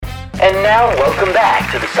And now, welcome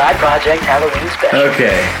back to the Side Project Halloween Special.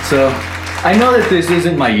 Okay, so I know that this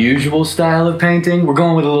isn't my usual style of painting. We're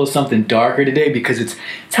going with a little something darker today because it's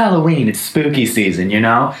Halloween, it's spooky season, you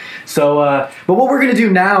know? So, but what we're gonna do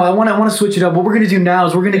now, I wanna switch it up. What we're gonna do now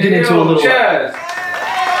is we're gonna get into a little... Chaz.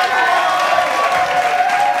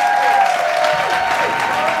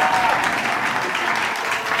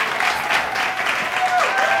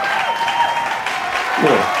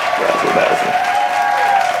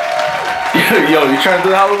 Yo, you trying to do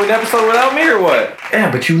the Halloween episode without me or what? Yeah,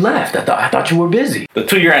 but you left. I thought you were busy. The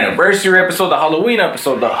 2-year anniversary episode, the Halloween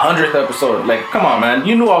episode, the 100th episode. Like, come on, man.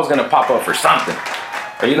 You knew I was going to pop up for something.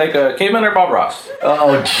 Are you like a caveman or Bob Ross?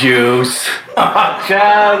 Oh, Juice.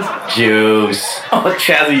 Chaz. Juice. Oh,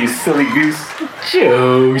 Chazzy, you silly goose.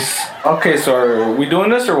 Juice. Okay, so are we doing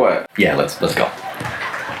this or what? Yeah, let's go.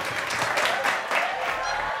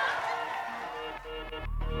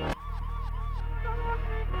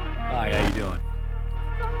 Hi, how you doing?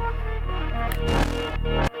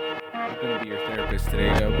 I'm going to be your therapist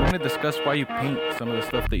today. We're going to discuss why you paint some of the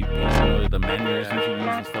stuff that you paint, you know, the mannerisms you use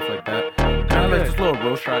and stuff like that. Kind of like just little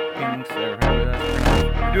Rorschach paintings.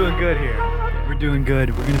 We're doing good here. We're doing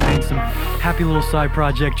good. We're gonna paint some happy little side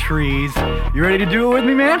project trees. You ready to do it with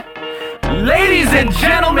me, man? Ladies and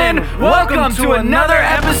gentlemen, welcome to another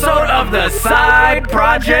episode of the Side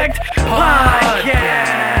Project Podcast. Yeah.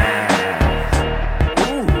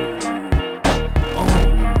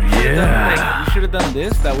 You should have done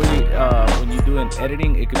this. That way, when you do an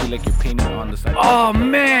editing, it could be like you're painting on the side. Oh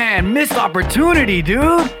man, missed opportunity,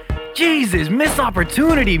 dude. Jesus, missed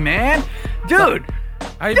opportunity, man. Dude.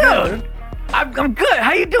 How you doing, dude? I'm good.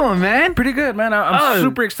 How you doing, man? Pretty good, man. I'm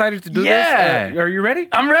super excited to do this. Are you ready?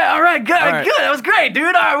 I'm ready. All right, good. All right. Good. That was great, dude.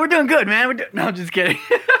 All right, we're doing good, man. No, I'm just kidding.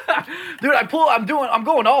 Dude, I'm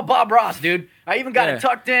going all Bob Ross, dude. I even got it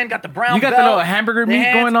tucked in, got the brown You got belt, the little hamburger meat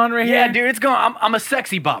hands. going on right here? Yeah, dude, it's going. I'm a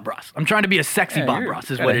sexy Bob Ross. I'm trying to be a sexy Bob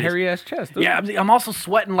Ross is what it is. Hairy ass chest. Dude. Yeah, I'm also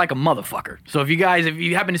sweating like a motherfucker. So if you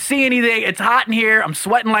happen to see anything, it's hot in here. I'm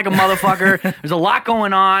sweating like a motherfucker. There's a lot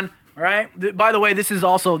going on. All right. By the way, this is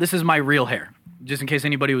my real hair, just in case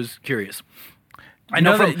anybody was curious. You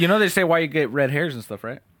know they say why you get red hairs and stuff,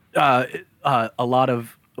 right? A lot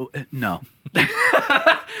of no.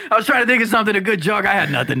 I was trying to think of something, a good joke. I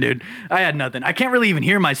had nothing, dude. I had nothing. I can't really even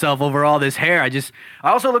hear myself over all this hair. I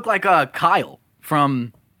also look like Kyle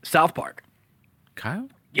from South Park. Kyle?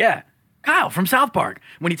 Yeah, Kyle from South Park.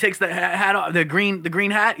 When he takes the hat off, the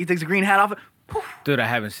green hat, he takes the green hat off. Poof. Dude, I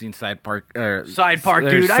haven't seen Side Park. Side Park,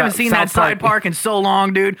 dude. I haven't seen that Side Park in so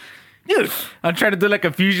long, dude. Dude, I'm trying to do like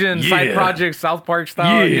a fusion Side Project South Park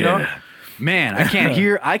style, you know? Man, I can't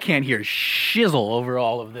hear shizzle over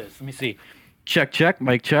all of this. Let me see. Check,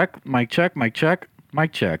 mic check, mic check, mic check,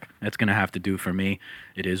 mic check. That's gonna have to do for me.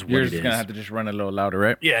 It is what You're it is. just gonna have to just run a little louder,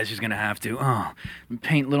 right? Yeah, she's gonna have to. Oh,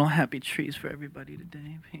 paint little happy trees for everybody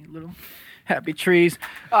today. Paint little happy trees.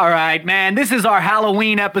 All right, man. This is our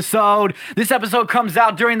Halloween episode. This episode comes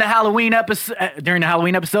out during the Halloween episode.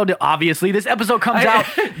 Obviously, this episode comes out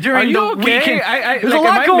during the weekend. There's a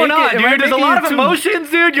lot going on, dude. There's a lot of emotions,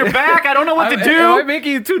 dude. You're back. I don't know what to do. Am I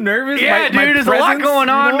making you too nervous? Yeah, dude. There's a lot going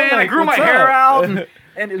on, man. I grew my hair out.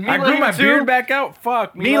 And I grew my beard back out.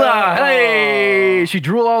 Fuck, Mila. Hey, she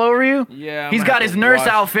drool all over you? Yeah. He's got his nurse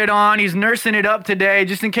outfit on. He's nursing it up today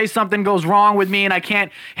just in case something goes wrong with me and I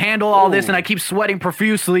can't handle all this and I keep sweating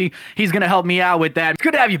profusely. He's going to help me out with that. It's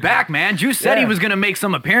good to have you back, man. Juice said he was going to make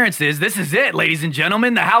some appearances. This is it, ladies and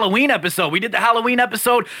gentlemen, the Halloween episode. We did the Halloween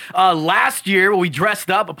episode last year where we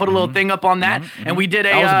dressed up. I put a little thing up on that and we did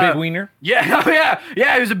a... I was a big wiener. Yeah,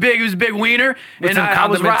 he was a big wiener. And I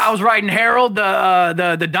was riding Harold,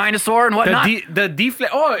 the dinosaur and whatnot. What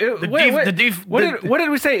did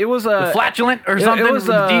we say? It was the flatulent or something.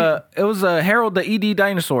 It was Harold the ED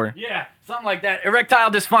dinosaur. Yeah, something like that.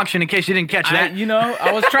 Erectile dysfunction. In case you didn't catch that,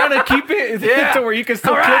 I was trying to keep it to where you can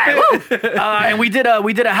still clip it. And we did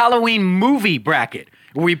a Halloween movie bracket.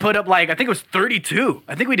 Where we put up I think it was 32.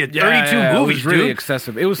 I think we did 32 movies, it was really dude.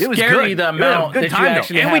 excessive. It was scary good. the amount that you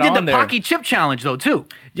actually had. And we did the there. Pocky Chip Challenge though too.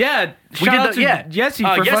 Yeah, we did Jessie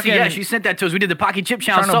for fucking... Yeah, she sent that to us. We did the Pocky Chip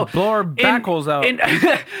Challenge. Trying to blow her back holes out.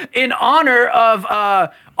 In honor of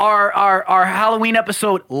our Halloween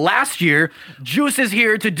episode last year, Juice is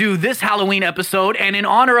here to do this Halloween episode, and in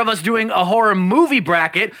honor of us doing a horror movie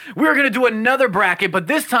bracket, we're going to do another bracket, but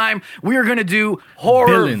this time we're going to do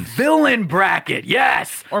horror villain bracket.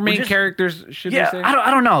 Yes. Or main characters, should we say?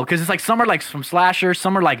 I don't know, because it's like some are like from slasher,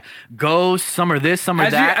 some are like ghosts, some are this, some are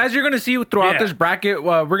that. As you're going to see throughout this bracket,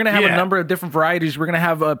 we're gonna have Yeah. a number of different varieties. We're gonna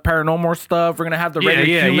have paranormal stuff. We're gonna have the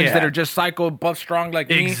regular humans that are just psycho, buff, strong like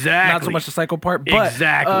me. Exactly. Not so much the psycho part, but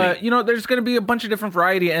Exactly. there's gonna be a bunch of different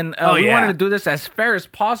variety, and we yeah. wanted to do this as fair as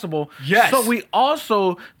possible. Yes. So we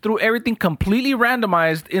also threw everything completely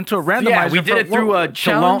randomized into a randomizer. Yeah, we did it through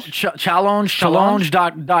challenge.com,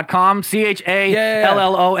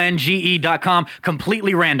 CHALLONGE.com,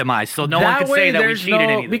 completely randomized. So no one can say that we cheated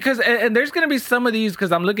anything. Because and there's gonna be some of these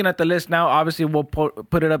because I'm looking at the list now. Obviously, we'll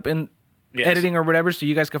put it up in editing or whatever, so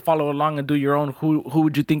you guys can follow along and do your own who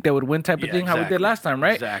would you think that would win type of thing, how we did last time,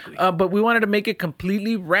 right? Exactly. But we wanted to make it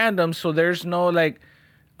completely random, so there's no like,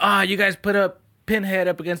 you guys put up Pinhead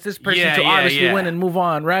up against this person to obviously win and move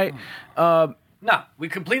on, right? No, we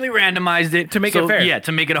completely randomized it To make it fair. Yeah,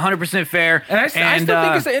 to make it 100% fair. And I still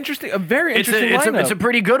think it's a very interesting lineup. It's a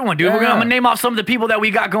pretty good one, dude. Yeah. I'm gonna name off some of the people that we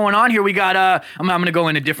got going on here. We got I'm gonna go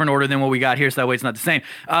in a different order than what we got here, so that way it's not the same.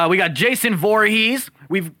 We got Jason Voorhees.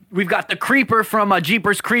 We've got the Creeper from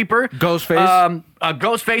Jeepers Creeper. Ghostface.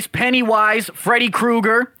 Ghostface, Pennywise, Freddy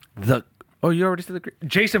Krueger. You already said the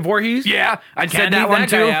Jason Voorhees? Yeah, I said Can't that leave one that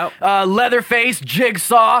too. guy out. Leatherface,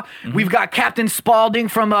 Jigsaw. We've got Captain Spaulding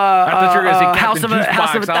from thought you were gonna say House of a Captain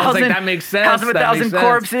Thousand. Juicebox. I was like, that makes sense. House of a That Thousand makes sense.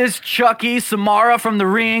 Corpses. Chucky, Samara from The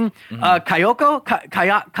Ring.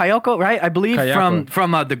 Kayoko, right? I believe Kayako.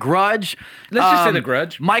 from The Grudge. Let's just say The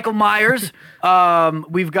Grudge. Michael Myers.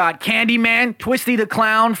 We've got Candyman, Twisty the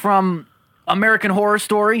Clown from American Horror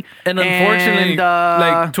Story, And unfortunately,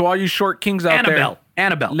 like to all you short kings out Annabelle. there,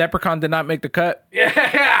 Annabelle. Leprechaun did not make the cut.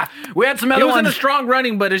 Yeah, we had some He other was in ones. a strong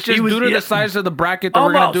running, but it's just due to the size of the bracket that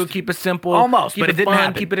we're gonna do. Keep it simple, Almost, keep but it it didn't fun,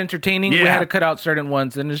 happen. keep it entertaining. We Yeah. had to cut out certain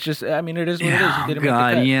ones, and it's just, I mean, it is what it is. He Oh, didn't God,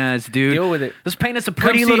 make the cut. yes, dude. Deal with it. Let's paint us a Come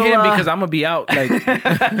pretty see little. him because I'm gonna be out. Like,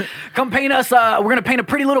 Come paint us. We're gonna paint a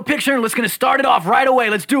pretty little picture, and let's gonna start it off right away.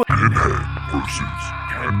 Let's do it.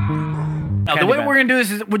 Now, the way Candyman. we're gonna do this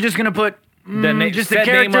is we're just gonna put just the said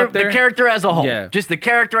name character, up there. the character as a whole. Yeah. Just the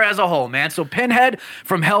character as a whole, man. So Pinhead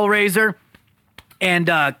from Hellraiser, and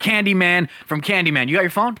Candyman from Candyman. You got your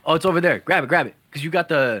phone? Oh, it's over there. Grab it, because you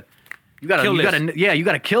got a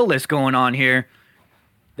kill list going on here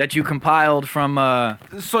that you compiled from.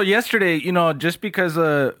 so yesterday, just because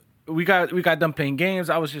we got done playing games,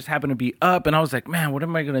 I was just happened to be up, and I was like, man, what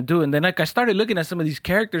am I gonna do? And then like I started looking at some of these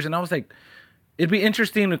characters, and I was like, it'd be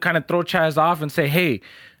interesting to kind of throw Chaz off and say, hey,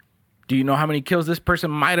 do you know how many kills this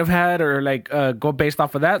person might have had, or like go based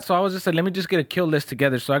off of that? So I was just like, let me just get a kill list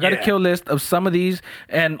together. So I got a kill list of some of these,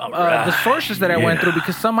 and the sources that I went through,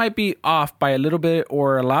 because some might be off by a little bit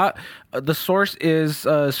or a lot. The source is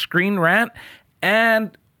Screen Rant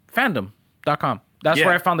and fandom.com. That's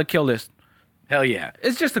where I found the kill list. Hell yeah.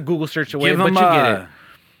 It's just a Google search away, Give but him you get it.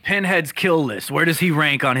 Pinhead's kill list. Where does he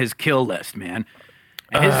rank on his kill list, man?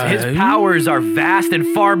 And his powers are vast and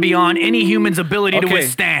far beyond any human's ability to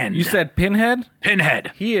withstand. You said Pinhead?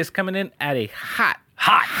 Pinhead. He is coming in at a hot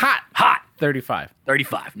 35.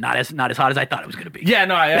 35. Not as hot as I thought it was going to be. Yeah,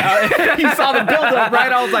 no, he saw the build-up,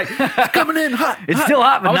 right? I was like, it's coming in hot. It's still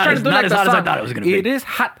hot, but I was not trying as to do like as the hot as I song. thought it was going to be. It is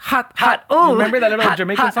hot. Oh, remember that little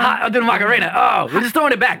Jamaican song? Hot. I'm doing Macarena. Oh, we're just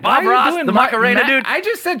throwing it back. Bob Why are you Ross, doing the Macarena, dude. I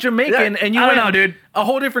just said Jamaican, and you I don't went know, dude. a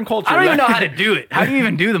whole different culture. I don't even know how to do it. How do you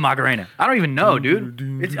even do the Macarena? I don't even know,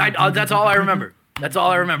 dude. That's all I remember. That's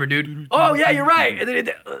all I remember, dude. Oh, yeah, you're right.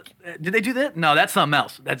 Did they do that? No, that's something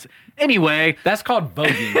else. Anyway. That's called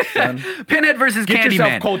voguing, son. Pinhead versus Get Candyman.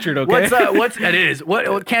 yourself cultured, okay? It is. What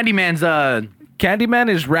Candyman's Candyman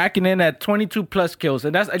is racking in at 22 plus kills,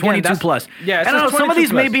 and that's again 22 plus. Yeah, and I don't know, some of 22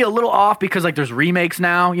 these may plus. be a little off because like there's remakes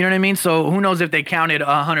now. You know what I mean? So who knows if they counted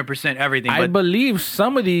 100% everything? I But believe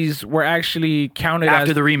some of these were actually counted After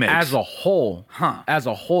as the remakes. as a whole, as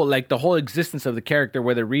a whole, like the whole existence of the character,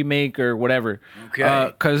 whether remake or whatever. Okay.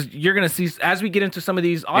 Because you're gonna see as we get into some of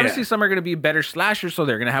these. Obviously, Yeah. some are gonna be better slashers, so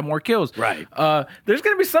they're gonna have more kills. Right. There's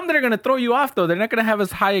gonna be some that are gonna throw you off though. They're not gonna have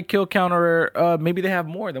as high a kill count, or maybe they have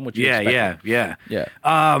more than what you expect. Yeah.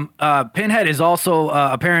 Pinhead is also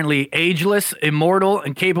apparently ageless, immortal,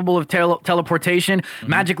 and capable of teleportation,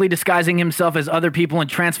 magically disguising himself as other people and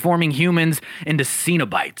transforming humans into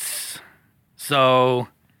Cenobites. So,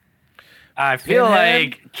 I feel Pinhead?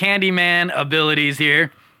 like Candyman abilities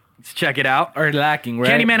here. Let's check it out. Are lacking, right?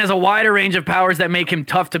 Candyman has a wider range of powers that make him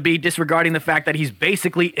tough to beat, disregarding the fact that he's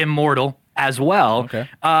basically immortal as well. Okay.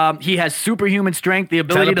 He has superhuman strength, the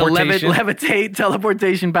ability to Teleportation. levitate,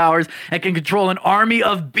 teleportation powers, and can control an army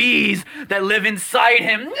of bees that live inside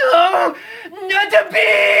him. No! Not the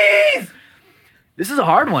bees! This is a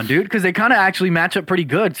hard one, dude, because they kind of actually match up pretty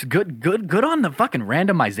good. It's good on the fucking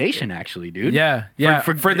randomization, actually, dude. Yeah.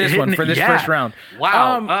 For this one, for this first round.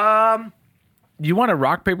 Wow. you want to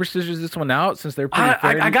rock paper scissors this one out since they're pretty.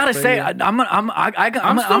 I gotta say, I'm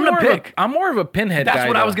gonna pick. I'm more of a Pinhead guy. That's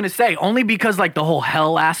what I was gonna say. Only because like the whole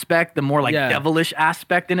hell aspect, the more like devilish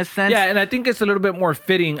aspect in a sense. Yeah, and I think it's a little bit more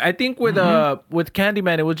fitting. I think with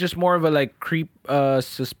Candyman, it was just more of a like creep,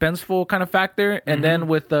 suspenseful kind of factor, and then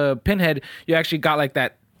with Pinhead, you actually got like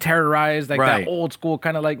that terrorized, like that old school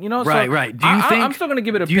kind of like, you know. Right, so right. Do you think? I'm still gonna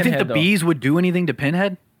give it a. Do you Pinhead, think the though. bees would do anything to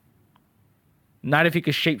Pinhead? Not if he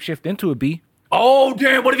could shapeshift into a bee. Oh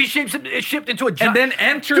damn! What if he shipped into a and then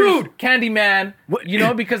enters Candyman? You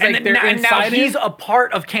know, because like they're and inside now he's a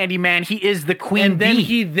part of Candyman. He is the queen and then bee.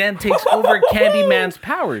 he then takes over Candyman's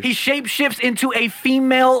powers. He shapeshifts into a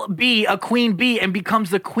female bee, a queen bee, and becomes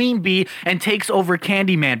the queen bee and takes over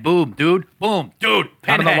Candyman. Boom, dude. Boom, dude.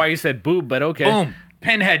 Pinhead. I don't know why you said boob, but okay. Boom.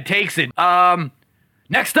 Pinhead takes it.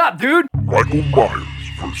 Next up, dude. Michael Myers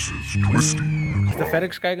versus Twisty. Is the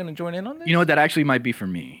FedEx guy gonna join in on this? You know what? That actually might be for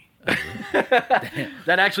me.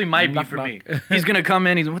 That actually might be for me. He's gonna come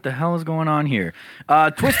in. He's what the hell is going on here?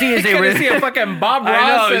 Twisty is a see a fucking Bob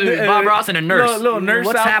Ross. I know, Bob Ross and a nurse. Little nurse.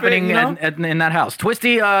 What's outfit, happening you know? in that house?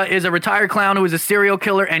 Twisty is a retired clown who is a serial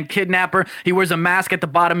killer and kidnapper. He wears a mask at the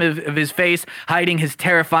bottom of his face, hiding his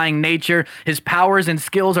terrifying nature. His powers and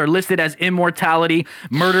skills are listed as immortality,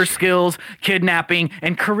 murder skills, kidnapping,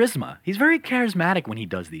 and charisma. He's very charismatic when he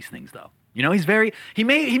does these things, though. You know, he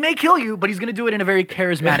may kill you, but he's going to do it in a very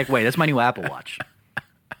charismatic way. That's my new Apple Watch.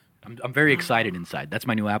 I'm very excited inside. That's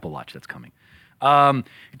my new Apple Watch that's coming. Type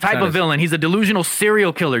of villain. He's a delusional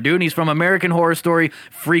serial killer, dude. And he's from American Horror Story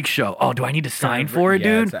Freak Show. Oh, do I need to sign for it,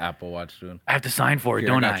 yeah, dude? It's an Apple Watch, dude. I have to sign for it, Here,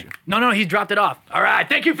 don't I got I? you. No, he's dropped it off. All right.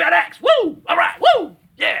 Thank you, FedEx. Woo! All right. Woo!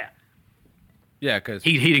 Yeah. Yeah, because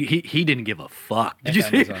He didn't give a fuck. Did you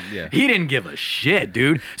see? Amazon, yeah. He didn't give a shit,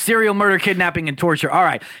 dude. Serial murder, kidnapping, and torture. All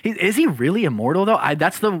right, is he really immortal though?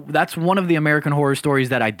 That's one of the American Horror Stories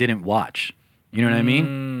that I didn't watch. You know what I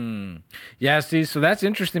mean? Yeah, see, so that's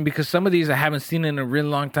interesting because some of these I haven't seen in a really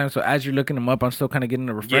long time. So as you're looking them up, I'm still kind of getting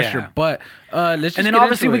a refresher. Yeah. But let's just And then get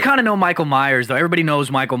obviously into we it. kind of know Michael Myers though. Everybody knows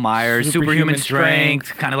Michael Myers. Superhuman strength.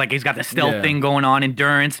 strength. Kind of like he's got the stealth Yeah. thing going on.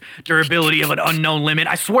 Endurance, durability of an unknown limit.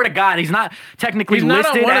 I swear to God, he's not technically He's not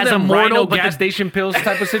listed on one as of them immortal, Rhino but gas station pills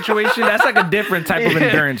type of situation. That's like a different type of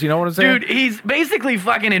endurance. You know what I'm saying? dude, he's basically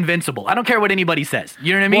fucking invincible. I don't care what anybody says.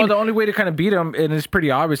 You know what I mean? Well, the only way to kind of beat him, and it's pretty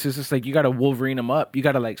obvious, is just like you got to Wolverine him up. You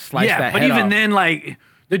got to like slice that but head even off. then, like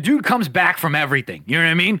the dude comes back from everything. You know what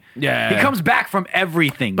I mean? Yeah. he comes back from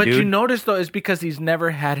everything. But dude. you notice though, it's because he's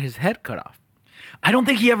never had his head cut off. I don't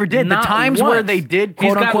think he ever did. Not the times where once. they did He's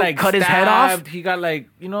quote got, unquote like, cut his head off, stabbed. He got like,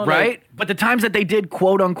 you know, right? like, But the times that they did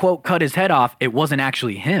quote unquote cut his head off, it wasn't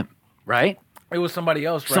actually him, right? it was somebody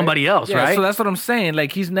else, right? Somebody else, Yeah, right? So that's what I'm saying.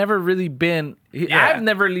 Like he's never really been. Yeah. I've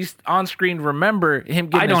never, at least on screen, remember him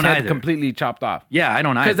getting his don't head either. completely chopped off. Yeah, I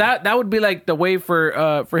don't know. Because that would be like the way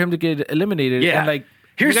for him to get eliminated. Yeah. And like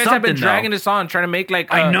Here's you guys have been something, dragging though. this on, trying to make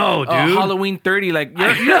like I know, dude. Halloween 30. Like,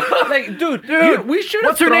 like, dude, we should.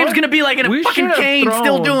 What's her name's gonna be like in a fucking cane,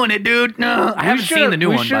 still doing it, dude? No, I haven't seen the new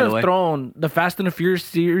one, by the We should way. have thrown the Fast and the Furious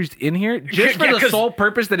series in here just for Yeah, the 'cause- sole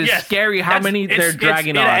purpose that it's scary how many they're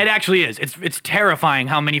dragging on. It actually is. It's terrifying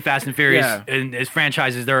how many Fast and Furious Yeah. and his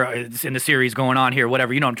franchises there is in the series going on here.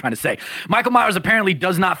 Whatever, you know what I'm trying to say. Michael Myers apparently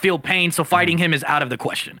does not feel pain, so fighting him is out of the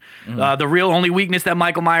question. The real only weakness that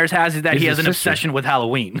Michael Myers has is that he His has an sister. obsession with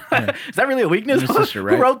Halloween. Is that really a weakness? His sister,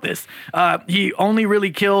 right? Who wrote this? He only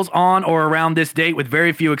really kills on or around this date, with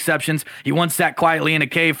very few exceptions. He once sat quietly in a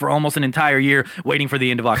cave for almost an entire year, waiting for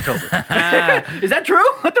the end of October. Is that true?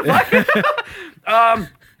 What the fuck?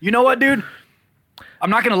 You know what, dude? I'm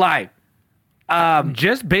not gonna lie.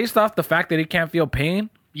 Just based off the fact that he can't feel pain,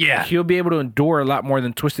 Yeah. he'll be able to endure a lot more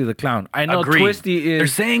than Twisty the Clown. I know Agreed. Twisty is. They're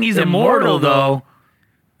saying he's immortal, though.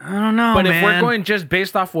 I don't know, But man. if we're going just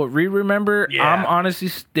based off what we remember, Yeah. I'm honestly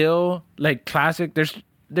still like classic. There's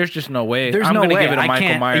just no way. there's I'm no gonna way. give it to I Michael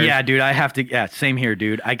can't. Myers. Yeah, dude. I have to. Yeah, same here,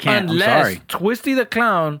 dude. I can't. Unless I'm sorry. Twisty the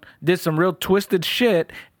Clown did some real twisted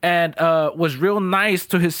shit and was real nice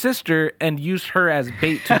to his sister and used her as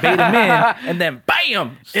bait to bait him in, and then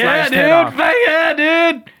bam, Yeah, sliced head off. dude. Yeah,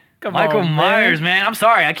 dude. Come Michael on, Myers, man. I'm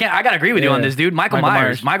sorry. I can't. I gotta agree with you Yeah. on this, dude. Michael Michael Myers.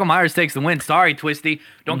 Myers. Michael Myers takes the win. Sorry, Twisty.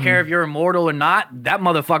 Don't care if you're immortal or not. That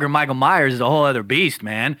motherfucker, Michael Myers, is a whole other beast,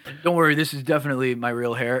 man. Don't worry. This is definitely my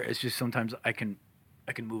real hair. It's just sometimes I can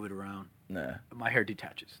move it around. Nah. My hair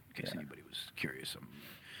detaches. In case anybody was curious.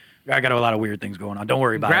 I got a lot of weird things going on. Don't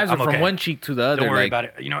worry about Grabs it. it I'm from okay. one cheek to the other. Don't worry like, about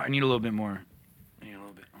it. You know, I need a little bit more. I need a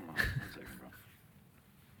little bit. Hold on. 1 second, bro.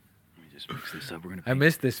 Let me just mix this up. We're gonna. I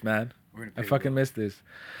missed this, man. We're gonna I pick fucking a missed this.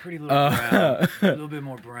 pretty little brown. A little bit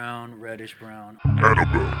more brown, reddish brown.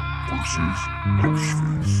 Annabelle versus Ghostface.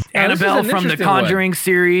 Now, this is Annabelle an from the interesting one. Conjuring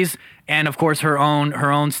series and of course her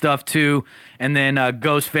own stuff too. And then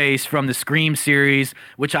Ghostface from the Scream series,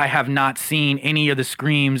 which I have not seen any of the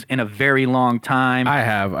Screams in a very long time. I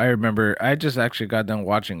have. I remember. I just actually got done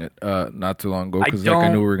watching it not too long ago because I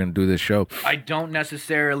knew we were going to do this show. I don't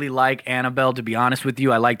necessarily like Annabelle, to be honest with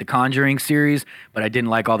you. I like the Conjuring series, but I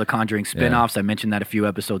didn't like all the Conjuring spin-offs. I mentioned that a few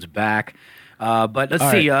episodes back. But let's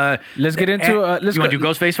see. Let's get into. You want to do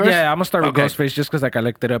Ghostface first? Yeah, I'm gonna start with Ghostface just because I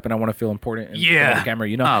looked it up and I want to feel important. In front of the camera,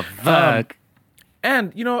 Oh fuck.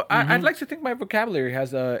 And I'd like to think my vocabulary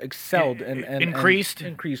has excelled and increased.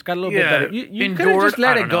 Got a little bit better. You could have just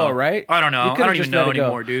let it go, right? I don't know. I don't even know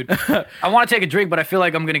anymore, dude. I want to take a drink, but I feel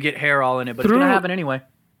like I'm gonna get hair all in it. But it's gonna happen anyway.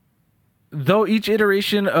 Though each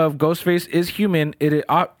iteration of Ghostface is human, it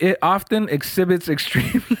often exhibits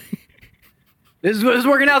extremely. This is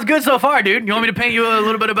working out good so far, dude. You want me to paint you a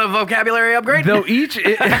little bit of a vocabulary upgrade? Though each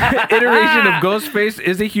iteration of Ghostface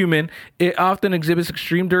is a human, it often exhibits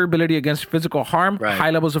extreme durability against physical harm, high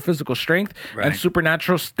levels of physical strength, and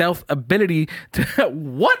supernatural stealth ability to...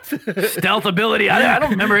 What? Stealth ability? I don't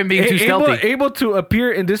remember him being too stealthy. Able to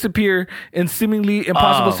appear and disappear in seemingly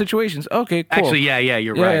impossible situations. Okay, cool. Actually,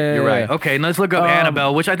 you're right. You're right. Okay, and let's look up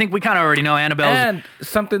Annabelle, which I think we kind of already know. Annabelle's... And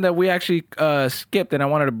something that we actually skipped and I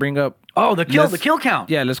wanted to bring up. Oh, the kill count.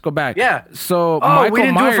 Yeah, let's go back. Yeah. So Michael we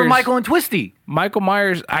didn't do it for Michael and Twisty. Michael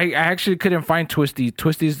Myers, I actually couldn't find Twisty.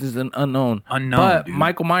 Twisty's is an unknown. But dude.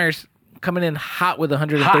 Michael Myers coming in hot with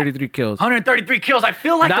 133 kills. 133 kills. I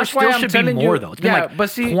feel like there still should be more, though. It's been like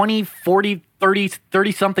 20, 40,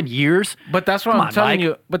 30-something years. But that's what I'm telling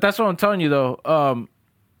you. But that's what I'm telling you, though.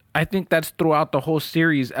 I think that's throughout the whole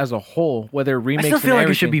series as a whole, whether remakes. I still feel like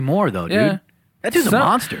it should be more, though, dude. Yeah. That dude's a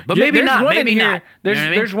monster, but maybe not. Maybe not.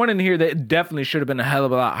 There's one in here that definitely should have been a hell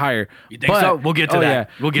of a lot higher. You think so? We'll get to that.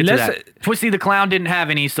 Yeah. We'll get to that. Twisty the Clown didn't have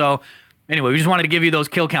any, so anyway, we just wanted to give you those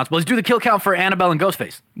kill counts. But let's do the kill count for Annabelle and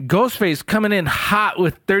Ghostface. Ghostface coming in hot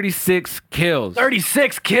with 36 kills.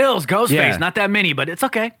 36 kills, Ghostface. Not that many, but it's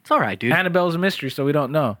okay. It's all right, dude. Annabelle's a mystery, so we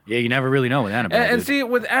don't know. Yeah, you never really know with Annabelle. And see,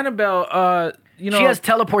 with Annabelle, she has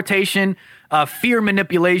teleportation, fear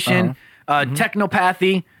manipulation,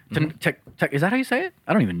 technopathy. Is that how you say it?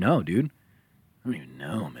 I don't even know, dude. I don't even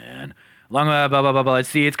know, man. Let's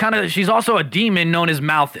see. It's kind of. She's also a demon known as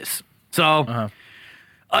Malthus. So,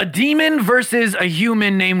 a demon versus a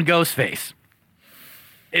human named Ghostface.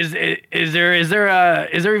 Is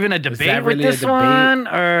there even a debate with this one,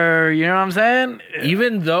 or you know what I'm saying?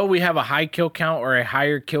 Even though we have a high kill count or a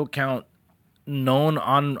higher kill count known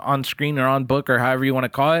on screen or on book or however you want to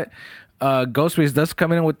call it, Ghostface does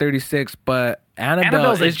come in with 36, but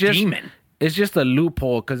Annabelle's is just demon. It's just a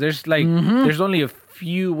loophole because there's there's only a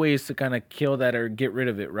few ways to kind of kill that or get rid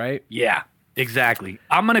of it, right? Yeah, exactly.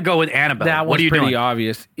 I'm gonna go with Annabelle. That was pretty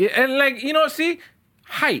obvious, and see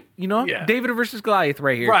height, David versus Goliath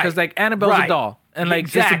right here, because Annabelle's a doll, and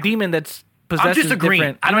it's a demon that's possessed. I'm just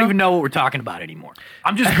agreeing. I don't even know what we're talking about anymore.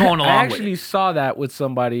 I'm just going along. I actually saw that with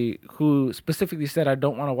somebody who specifically said, "I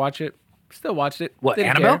don't want to watch it." Still watched it. What,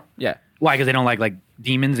 Annabelle? Care. Yeah. Why? Because they don't like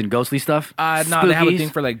demons and ghostly stuff? No, they have a thing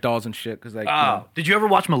for dolls and shit. Cause Did you ever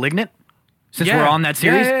watch *Malignant*? Since we're on that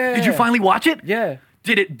series, did you finally watch it? Yeah.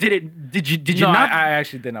 Did you no, not? I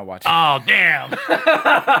actually did not watch it. Oh damn!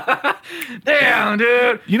 Damn,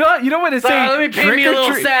 dude. You know what it's saying? Let me paint me a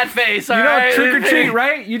little sad face. All right? Trick or treat,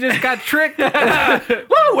 right? You just got tricked.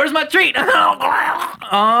 Woo! Where's my treat?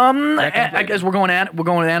 I guess we're going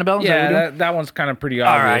with Annabelle. Yeah, that one's kind of pretty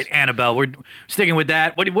obvious. All right, Annabelle. We're sticking with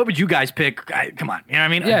that. What would you guys pick? Come on, you know what I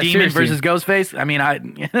mean? Yeah, a demon versus Ghostface. I mean,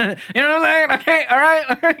 you know what I'm saying? Okay, all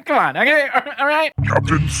right, come on. Okay, all right.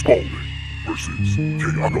 Captain Spaulding versus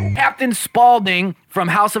Keanu. Captain Spaulding from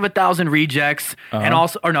House of a Thousand Rejects, and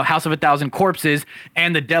also, House of a Thousand Corpses,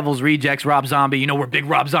 and The Devil's Rejects, Rob Zombie. You know, we're big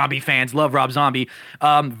Rob Zombie fans, love Rob Zombie.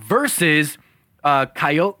 Versus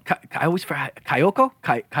Kayoko,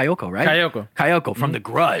 right? Kayoko from The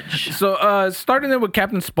Grudge. So, starting then with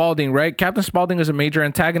Captain Spaulding, right? Captain Spaulding is a major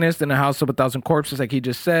antagonist in A House of a Thousand Corpses, like he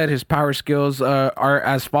just said. His power skills are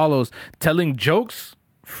as follows: telling jokes,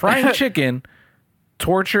 frying chicken,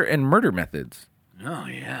 torture, and murder methods. Oh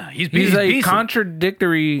yeah, he's a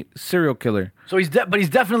contradictory serial killer. So he's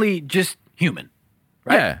definitely just human,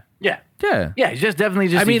 right? Yeah. He's just definitely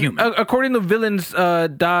just a human. According to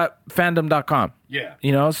villains.fandom.com.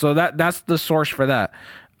 Yeah. So that's the source for that.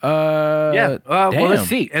 Well, let's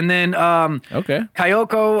see. And then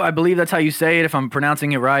Kayoko, I believe that's how you say it. If I'm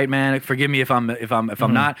pronouncing it right, man, forgive me if I'm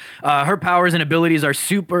not. Her powers and abilities are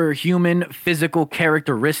superhuman physical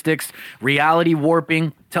characteristics, reality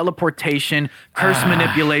warping, teleportation, curse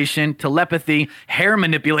manipulation, telepathy, hair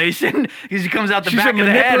manipulation. Because she comes out the She back should of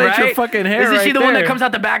the head, manipulate right? your fucking hair Isn't she right the one that there. comes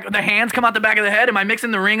out the back? The hands come out the back of the head. Am I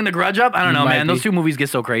mixing the Ring and the Grudge up? I don't know, might man. be. Those two movies get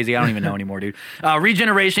so crazy. I don't even know anymore, dude.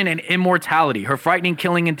 Regeneration and immortality. Her frightening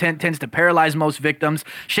killing intent tends to paralyze most victims.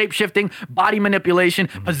 Shape-shifting, body manipulation,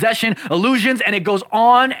 possession, illusions, and it goes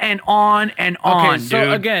on and on and on, Okay, so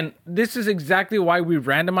dude. again, this is exactly why we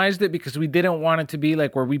randomized it, because we didn't want it to be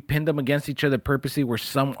like where we pinned them against each other purposely, where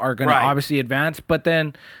some are going Right. to obviously advance, but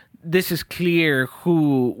then this is clear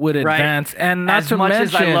who would Right. advance. And not as to much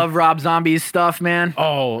mention, as I love Rob Zombie's stuff, man.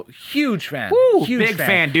 oh, huge fan. Woo, huge big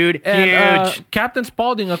fan, dude. And, Huge. Captain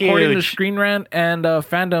Spaulding, according to Huge. Screen Rant and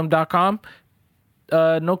fandom.com,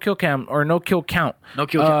 no kill cam or no kill count. No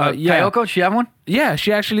kill. yeah. Kyoko, she have one? Yeah,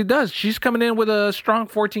 she actually does. She's coming in with a strong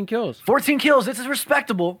 14 kills. 14 kills. This is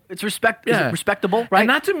respectable. It's is Yeah. it respectable, right? And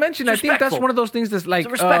not to mention, It's I think that's respectful. one of those things that's like It's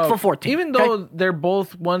a respectful 14, Even okay? though they're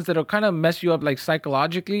both ones that'll kind of mess you up like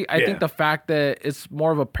psychologically, I Yeah. think the fact that it's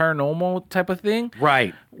more of a paranormal type of thing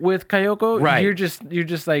Right. with Kyoko, Right. you're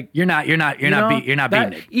just like You're not you know, beating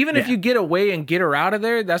that- it. Even if Yeah. you get away and get her out of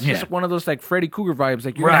there, that's Yeah. just one of those like Freddy Krueger vibes.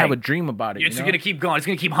 Like you're gonna Right. have a dream about it. It's you know? gonna keep going. It's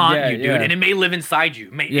gonna keep haunting Yeah, you, dude. yeah. And it may live inside you.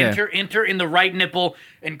 It may Yeah. enter in the right nipple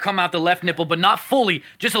and come out the left nipple, but not fully.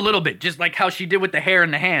 Just a little bit. Just like how she did with the hair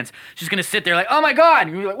and the hands. She's gonna sit there like, oh my god.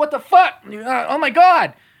 And you're like, what the fuck? And you're like, oh my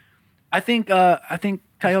god. I think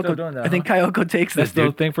Kyoko. doing that, I think Kyoko takes That's this, the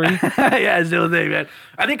dude. thing for you. yeah, it's still a thing, man.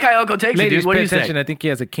 I think Kyoko takes it, Ladies, dude. What do pay you say? attention. I think he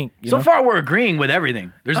has a kink. You So know? far, we're agreeing with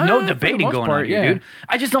everything. There's no for the debating most going part, on here, yeah. dude.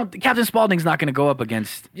 I just don't. Captain Spaulding's not going to go up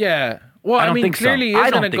against. Yeah. Well, I I, don't mean, think so. clearly I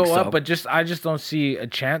it's don't gonna think go so. up, but I just don't see a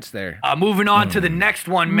chance there. Moving on to the next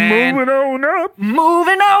one, man. on up.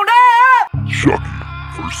 Moving on up.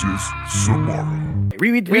 Chucky versus Samara.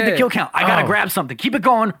 Read the Yeah. kill count. I gotta Oh. grab something. Keep it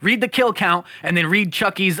going. Read the kill count, and then read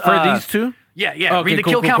Chucky's. For these two? Yeah, yeah. Okay, read the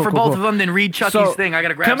cool, kill cool, count cool, for cool, both cool. of them, then read Chucky's thing. I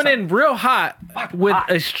gotta grab coming something. in real hot with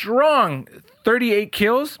hot. a strong 38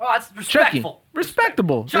 kills. Oh, that's Chucky, respectful.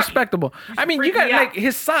 respectable, Chucky. respectable. I mean, you freaking got me like out.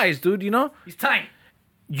 his size, dude. You know, He's tiny.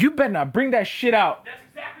 you better not bring that shit out. That's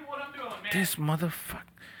exactly what I'm doing, man. This motherfucker.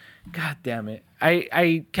 God damn it.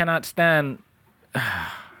 I cannot stand.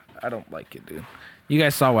 I don't like it, dude. You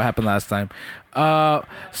guys saw what happened last time.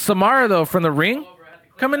 Samara, though, from the ring,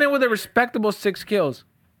 coming in with a respectable 6 kills.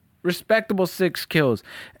 Respectable 6 kills.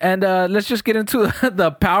 And let's just get into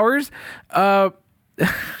the powers. You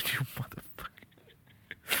motherfucker.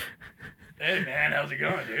 Hey, man, how's it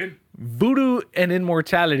going, dude? Voodoo and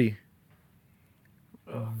immortality.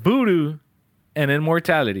 Voodoo and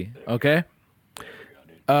immortality. Okay?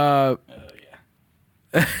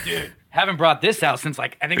 Haven't brought this out since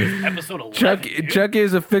like I think it's episode 11. Chucky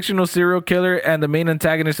is a fictional serial killer and the main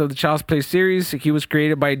antagonist of the Child's Play series. He was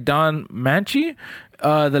created by Don Manchi,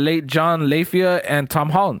 the late John Lafia, and Tom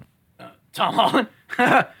Holland. Tom Holland.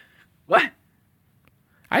 What?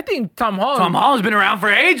 I think Tom Holland. Tom Holland's been around for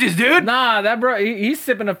ages, dude. Nah, that bro, he's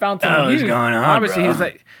sipping a fountain. Oh, what's Youth. going on, Obviously, bro? he's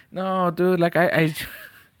like, no, dude. Like I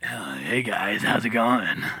Hey guys, how's it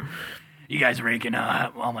going? You guys ranking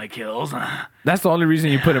all my kills? that's the only reason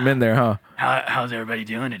you put him in there, huh? How's everybody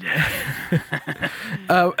doing today?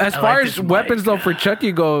 As far like as this weapons mic. though for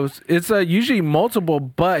Chucky goes, it's usually multiple,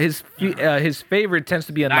 but his favorite tends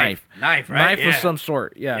to be a knife. Knife, right? Knife Yeah. of some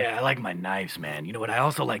sort. Yeah. Yeah, I like my knives, man. You know what? I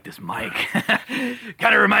also like this mic.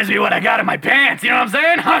 Kind of reminds me of what I got in my pants. You know what I'm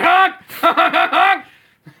saying? Honk, honk. Honk, honk, honk.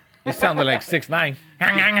 He sounded like 6'9".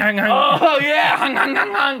 Oh yeah, hung, hung,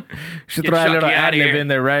 hung, hung. Should Get throw a little Chucky outta ad lib here. in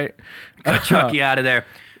there, right? Chucky out of there.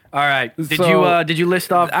 All right. So- Did you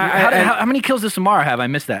list off? How many kills does Samara have? I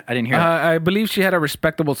missed that. I didn't hear that. I believe she had a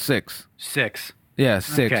respectable 6. 6. Yeah,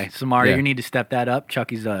 6. Okay, Samara, Yeah. you need to step that up.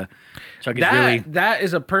 Chucky's really. That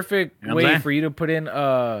is a perfect You know what I'm way saying? for you to put in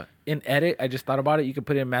edit. I just thought about it. You could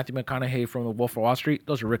put in Matthew McConaughey from The Wolf of Wall Street.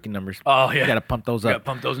 Those are rookie numbers. Oh yeah. You gotta pump those Gotta up.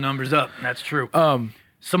 pump those numbers up. That's true.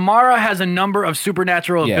 Samara has a number of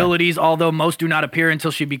supernatural Yeah. abilities, although most do not appear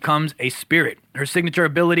until she becomes a spirit. Her signature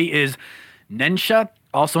ability is Nensha,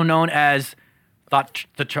 also known as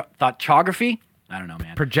thoughtography. I don't know,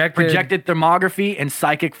 man. Projected thermography and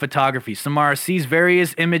psychic photography. Samara sees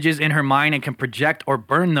various images in her mind and can project or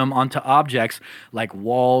burn them onto objects like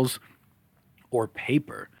walls or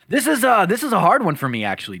paper. This is a hard one for me,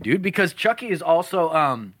 actually, dude, because Chucky is also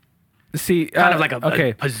See, kind of like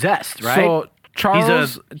a possessed, right? So He's a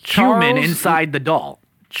human inside the doll.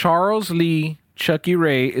 Charles Lee Chucky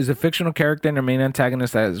Ray is a fictional character and the main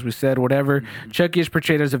antagonist, as we said, whatever. Mm-hmm. Chucky is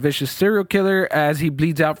portrayed as a vicious serial killer. As he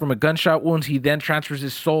bleeds out from a gunshot wound, he then transfers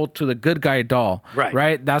his soul to the good guy doll. Right.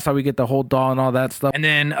 Right? That's how we get the whole doll and all that stuff. And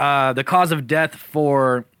then the cause of death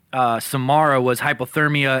for Samara was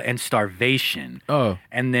hypothermia and starvation. Oh.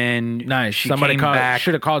 And then Nice. she Somebody came back.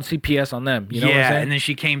 should have called CPS on them. You know what I'm saying? And then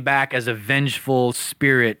she came back as a vengeful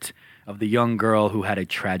spirit of the young girl who had a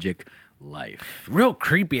tragic life. Real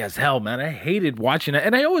creepy as hell, man. I hated watching it.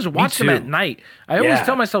 And I always watch them too. at night. I always Yeah.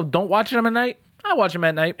 tell myself, don't watch them at night. I watch them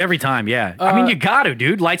at night. Every time, yeah. I mean, you got to,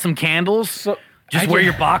 dude. Light some candles. Just I wear ju-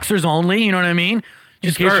 your boxers only. You know what I mean?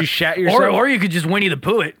 Just case you shat yourself? Or you could just Winnie the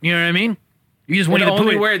Pooh it. You know what I mean? You just Winnie the Pooh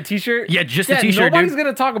only it. wear a t-shirt? Yeah, just a t-shirt, Nobody's dude.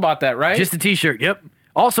 going to talk about that, right? Just a t-shirt. Yep.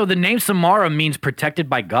 Also, the name Samara means protected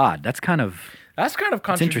by God. That's kind of That's kind of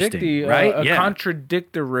interesting, contradictory, right? Yeah.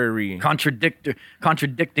 Contradictory.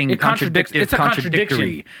 contradicting. It contradicts- it's a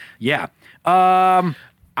contradictory. contradiction. Yeah. I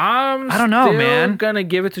don't know, man. Gonna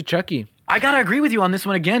give it to Chucky. I gotta agree with you on this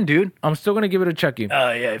one again, dude. I'm still gonna give it to Chucky.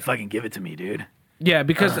 Yeah, fucking give it to me, dude. Yeah,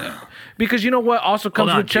 because you know what also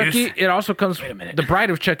comes on, with Chucky? Juice. It also comes a minute. the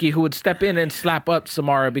bride of Chucky who would step in and slap up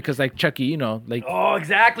Samara because like Chucky, you know, like Oh,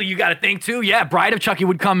 exactly. You got to think too. Yeah, Bride of Chucky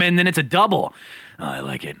would come in, then it's a double. Oh, I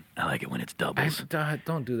like it. I like it when it's doubles.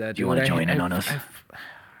 don't do that. Do you want to join in on us?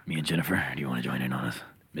 Me and Jennifer. Do you want to join in on us,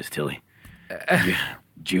 Miss Tilly?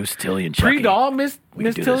 Juice, Tilly, and Chucky. Pre-doll, Miss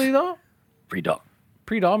do Tilly this. though? Pre-doll.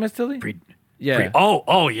 Pre-doll, Miss Tilly? Yeah.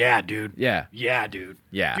 Oh, yeah, dude. Yeah. Yeah, dude.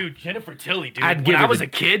 Yeah. Dude, Jennifer Tilly, dude. I'd when give I her was the- a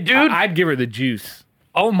kid, dude. I'd give her the juice.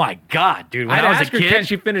 Oh my God, dude. When I'd I was ask a her, kid. can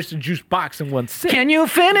she finish the juice box in one sip? Can you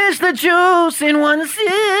finish the juice in one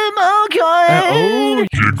sip? Okay.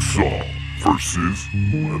 Jigsaw versus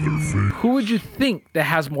Leatherface. Who would you think that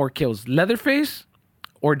has more kills, Leatherface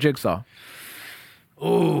or Jigsaw?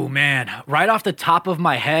 Oh, man. Right off the top of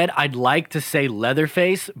my head, I'd like to say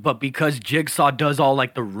Leatherface, but because Jigsaw does all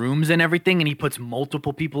like the rooms and everything and he puts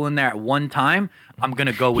multiple people in there at one time, I'm going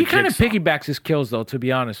to go He with kind of Jigsaw. piggybacks his kills, though, to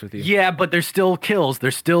be honest with you. Yeah, but they're still kills. They're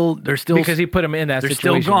still Because he put him in that they're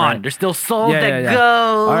situation. still gone. right? They're still souls that yeah.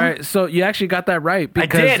 go. All right, so you actually got that right.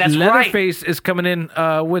 Because did, that's right. Leatherface is coming in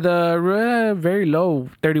with a very low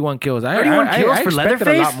 31 kills. 31 kills I for expected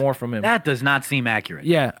Leatherface? a lot more from him. That does not seem accurate.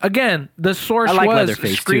 Yeah, again, the source I like was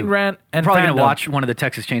Leatherface Screen too. Rant and I'm probably fandom. gonna watch one of the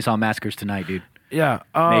Texas Chainsaw Massacres tonight, dude. Yeah,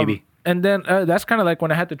 Maybe. And then that's kind of like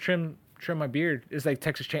when I had to trim my beard. It's like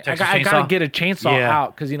Texas Chainsaw. Texas I gotta Chainsaw? get a chainsaw Yeah.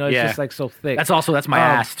 out because it's Yeah. just like so thick. That's my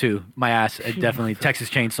ass too. My ass, definitely Texas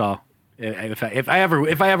Chainsaw. If I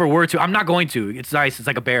ever were to, I'm not going to. It's nice. It's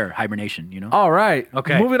like a bear hibernation, you know. All right.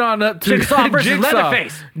 Okay. Moving on up to Jigsaw versus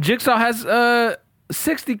Leatherface. Jigsaw has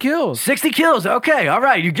 60 kills. 60 kills. Okay, all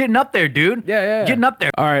right. You're getting up there, dude. Yeah. Getting up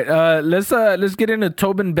there. All right, let's get into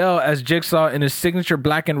Tobin Bell as Jigsaw in his signature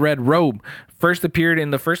black and red robe. First appeared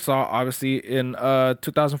in the first Saw, obviously in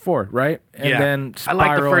 2004, right? And then I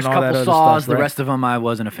like the Spiral first and all that couple other Saws. stuff, The right? rest of them, I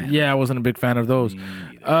wasn't a fan. Yeah, I wasn't a big fan of those.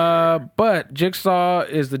 But Jigsaw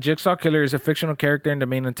is the Jigsaw Killer is a fictional character and the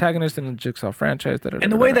main antagonist in the Jigsaw franchise.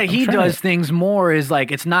 And the way that he does things more is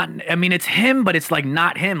like it's not. I mean, it's him, but it's like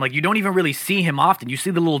not him. Like you don't even really see him often. You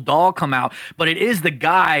see the little doll come out, but it is the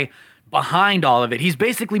guy behind all of it. He's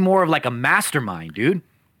basically more of like a mastermind, dude.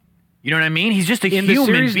 You know what I mean? He's just a In the human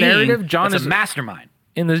series being. narrative, John that's is a mastermind.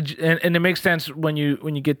 and it makes sense when you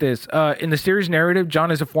get this. In the series narrative, John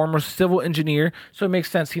is a former civil engineer, so it makes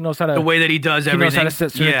sense. He knows how to The way that he does he everything. knows how to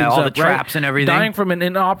set certain yeah, things all up, the right? traps and everything. Dying from an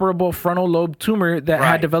inoperable frontal lobe tumor that Right.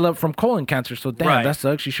 had developed from colon cancer. So damn, Right. that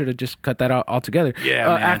sucks. You should have just cut that out altogether. Yeah,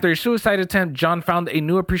 man. After his suicide attempt, John found a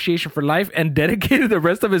new appreciation for life and dedicated the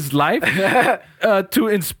rest of his life to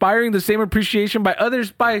inspiring the same appreciation by others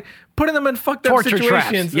by putting them in fucked up Torture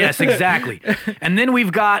situations. traps. Yes, exactly. And then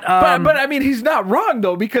we've got. But I mean, he's not wrong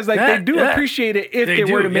though, because like they do appreciate it if they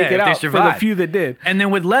were do, to make yeah, it if they out for the survive. few that did. And then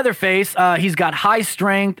with Leatherface, he's got high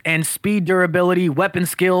strength and speed durability, weapon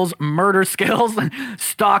skills, murder skills,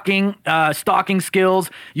 stalking skills,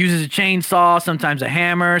 uses a chainsaw, sometimes a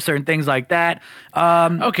hammer, certain things like that.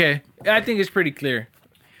 Okay, I think it's pretty clear.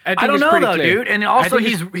 I don't know though, dude. And also I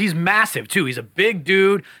think he's massive too. He's a big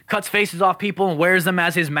dude, cuts faces off people and wears them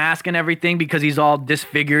as his mask and everything because he's all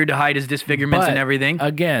disfigured to hide his disfigurements and everything.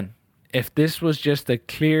 Again, if this was just a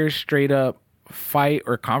clear, straight up fight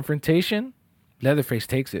or confrontation, Leatherface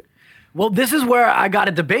takes it. Well, this is where I got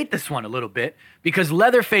to debate this one a little bit because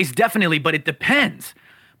Leatherface definitely, but it depends.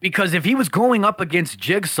 Because if he was going up against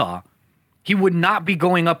Jigsaw, he would not be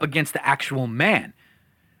going up against the actual man.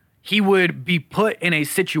 He would be put in a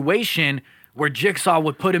situation where Jigsaw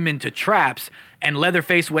would put him into traps and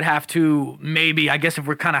Leatherface would have to maybe, I guess if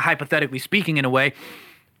we're kind of hypothetically speaking in a way,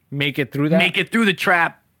 Make it through that. make it through the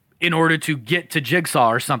trap in order to get to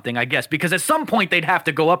Jigsaw or something, I guess. Because at some point they'd have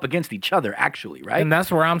to go up against each other, actually, right? and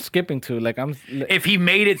that's where I'm skipping to. Like If he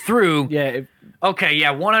made it through, yeah. okay,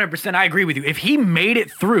 yeah, 100%. I agree with you. If he made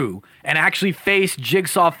it through and actually faced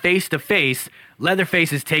Jigsaw face to face,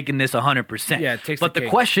 Leatherface is taking this 100%. Yeah, it takes But the the cake.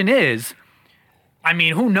 question is, I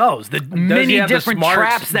mean, who knows? The many different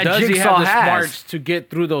traps that does he Jigsaw have the has. smarts to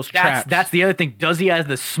get through those traps? That's the other thing. Does he have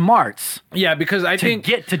the smarts? Yeah, because I think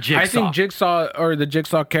get to Jigsaw. I think Jigsaw or the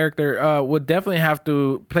Jigsaw character would definitely have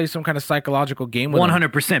to play some kind of psychological game with him.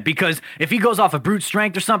 100%. Because if he goes off of brute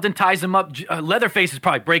strength or something, ties him up, Leatherface is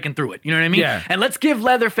probably breaking through it. You know what I mean? Yeah. And let's give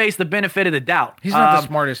Leatherface the benefit of the doubt. He's not the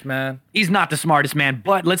smartest man. He's not the smartest man,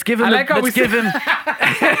 but let's give him. I like how we let's give him.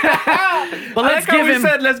 But let's give him.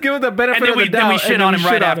 let's give him the benefit And of the doubt. then we shit and on then him we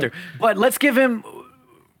right shit on after. him. But let's give him.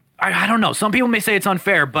 I don't know. Some people may say it's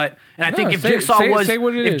unfair, but and I think No, if say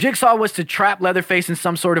what it is. Jigsaw was to trap Leatherface in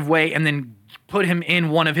some sort of way and then put him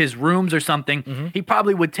in one of his rooms or something, Mm-hmm. he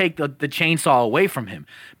probably would take the chainsaw away from him.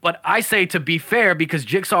 But I say to be fair, because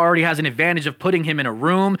Jigsaw already has an advantage of putting him in a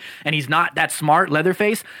room and he's not that smart,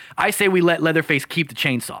 Leatherface, I say we let Leatherface keep the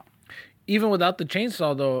chainsaw. Even without the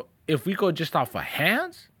chainsaw, though, if we go just off of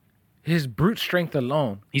hands, his brute strength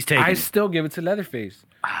alone, He's taking I it. still give it to Leatherface.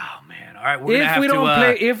 Oh man! All right, we're gonna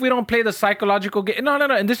have If we don't play the psychological game, no,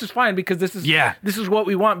 and this is fine because this is what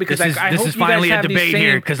we want because This I is hope you finally guys a have the debate same,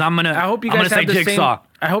 here, 'cause I'm gonna I hope you I'm guys gonna have say the Jigsaw. same.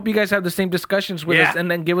 I hope you guys have the same discussions with Yeah. us, and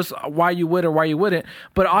then give us why you would or why you wouldn't.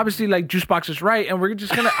 But obviously, like Juicebox is right, and we're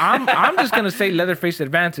just gonna. I'm just gonna say Leatherface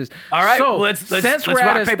advances. All right, so let's since we're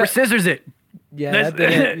rock at a paper sta- scissors it. Yeah, Let's, that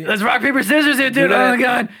didn't- let's rock paper scissors it, dude. do Oh that my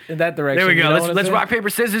god! in that direction. There we you go. know Let's what I'm let's saying? rock paper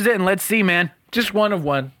scissors it and let's see, man. Just one of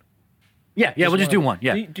one. Yeah, we'll just do one.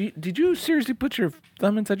 Yeah. Did you seriously put your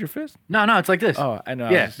thumb inside your fist? No, it's like this. Oh, I know.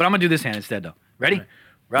 I Yeah, was- but I'm gonna do this hand instead, though. Ready?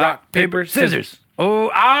 Right. Rock, paper, paper, scissors. scissors.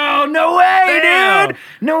 Oh, no way, Damn. dude!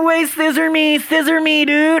 No way, scissor me,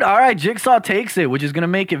 dude. All right, Jigsaw takes it, which is gonna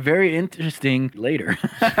make it very interesting later.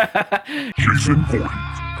 Jason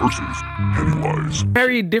Voorhees versus Pennywise.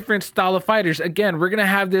 Very different style of fighters. Again, we're gonna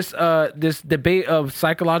have this this debate of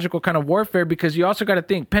psychological kind of warfare because you also got to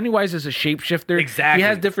think Pennywise is a shapeshifter. Exactly. He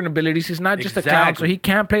has different abilities. He's not just a clown, so Exactly. he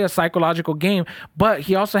can't play a psychological game. But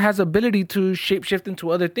he also has ability to shapeshift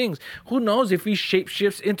into other things. Who knows if he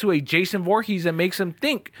shapeshifts into a Jason Voorhees and makes him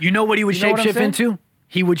think? You know what he would You know what I'm shapeshift saying? into?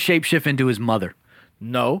 He would shapeshift into his mother.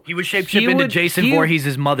 No, He would shapeshift into Jason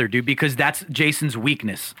Voorhees' mother, dude, because that's Jason's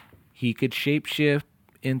weakness. He could shapeshift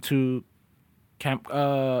into Camp.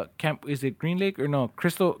 Is it Green Lake or no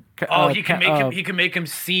Crystal? Oh, he can make him. He can make him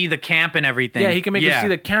see the camp and everything. Yeah, he can make him see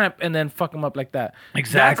the camp and then fuck him up like that.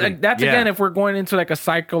 Exactly. That's Yeah. again if we're going into like a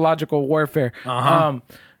psychological warfare. But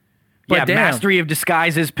Yeah, damn. mastery of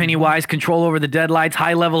disguises, Pennywise, control over the deadlights,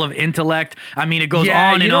 high level of intellect. I mean, it goes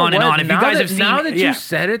Yeah, on you and know on and what? on. If now you guys that, have seen, now that yeah. you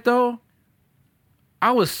said it though,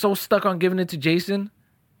 I was so stuck on giving it to Jason.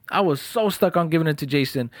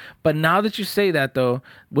 But now that you say that though,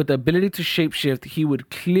 with the ability to shapeshift, he would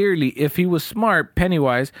clearly, if he was smart,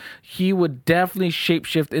 Pennywise, he would definitely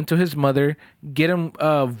shapeshift into his mother, get him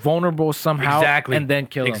vulnerable somehow, Exactly. and then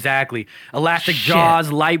kill him. Exactly. Elastic Shit.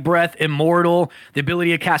 jaws, light breath, immortal, the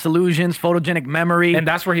ability to cast illusions, photogenic memory. And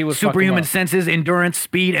that's where he was fucking superhuman up. senses, endurance,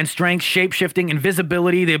 speed, and strength, shape-shifting,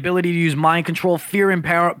 invisibility, the ability to use mind control, fear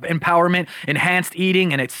empowerment, enhanced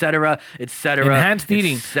eating, and etc. Enhanced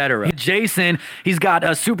eating. etc. Jason, he's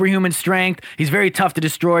got superhuman strength. He's very tough to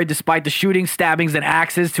destroy despite the shooting, stabbings, and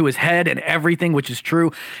axes to his head and everything, which is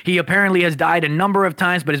true. He apparently has died a number of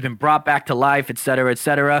times, but has been brought back to life, etc.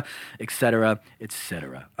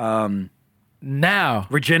 Now,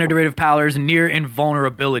 Regenerative powers, near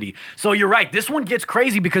invulnerability. So you're right. This one gets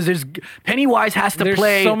crazy because Pennywise has to there's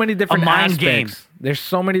play so many different a mind aspects. game. There's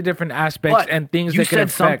so many different aspects But and things you that can said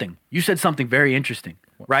affect. something. You said something very interesting,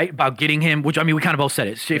 right? About getting him, which I mean, we kind of both said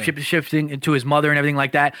it, shifting into his mother and everything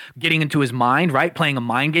like that, getting into his mind, right? Playing a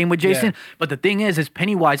mind game with Jason. Yeah. But the thing is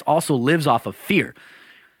Pennywise also lives off of fear.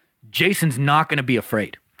 Jason's not going to be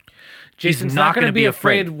afraid. Jason's not going to be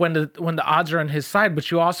afraid when the odds are on his side.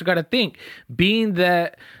 But you also got to think, being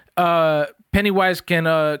that Pennywise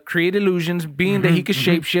can create illusions, being that he can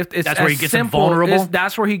shapeshift, it's That's where he as gets simple invulnerable? as-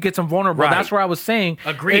 That's where he gets invulnerable. Right. That's where I was saying.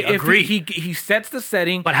 Agreed, If agreed. He sets the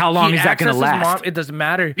setting. But how long he is that gonna accesses last? Mom, it doesn't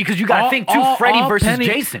matter. Because you got to think, too, Freddy versus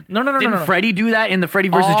Jason. No. Didn't Freddy do that in the Freddy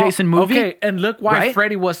versus Jason movie? Okay, and look why Right?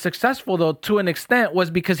 Freddy was successful, though, to an extent,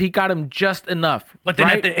 was because he got him just enough. But then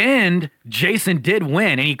right? at the end, Jason did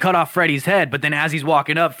win, and he cut off Freddy's head. But then as he's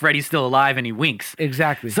walking up, Freddy's still alive, and he winks.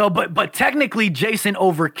 Exactly. So, but technically, Jason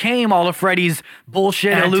overcame all of Freddy's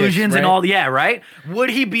bullshit, Antics, illusions, and right? all. Yeah, right. Would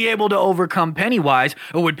he be able to overcome Pennywise,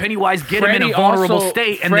 or would Pennywise get him in a vulnerable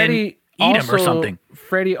state and then eat him or something?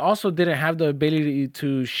 Freddy also didn't have the ability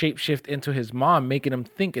to shapeshift into his mom, making him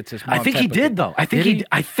think it's his mom. I think he type of did thing. though. I think Did he.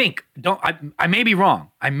 I think. Don't. I may be wrong.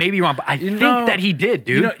 But I think know- that he did,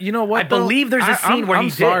 dude. You know what? I believe there's a scene where I'm he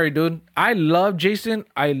sorry, did. dude. I love Jason.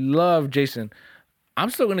 I'm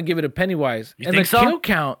still gonna give it a Pennywise. You and think the so?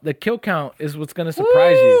 kill count is what's gonna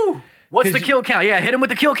surprise you. What's the 'Cause kill count? Yeah, hit him with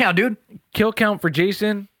the kill count, dude. Kill count for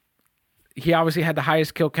Jason. He obviously had the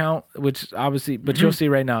highest kill count, which obviously, but you'll see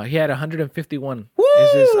right now, he had 151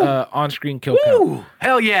 is his on-screen kill count. Ooh,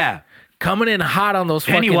 hell yeah. Coming in hot on those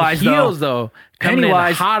Pennywise, fucking heels, though. Coming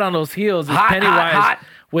Pennywise. in hot on those heels is Hot, Pennywise hot.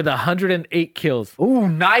 with 108 kills. Ooh,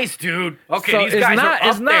 nice, dude. Okay, So these it's guys not- are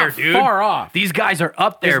up it's not there, dude. far off. These guys are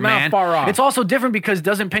up there, It's not man. far off. It's also different because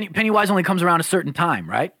doesn't Pennywise only comes around a certain time,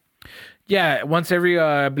 right? Yeah, once every,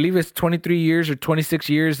 I believe it's 23 years or 26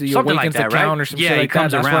 years that he Something awakens like that, the town right? or some Yeah, shit he like that.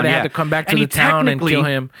 comes That's why around, they yeah. had to come back to And the he town and technically kill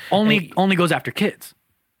him. Only goes after kids,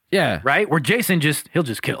 Yeah. right? Where Jason he'll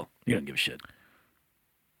just kill. He doesn't give a shit.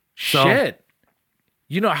 So- Shit.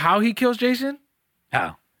 You know how he kills Jason?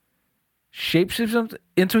 How? Shapeshifts him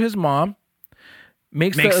into his mom,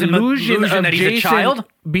 makes Makes the him an illusion illusion of that he's a Jason child?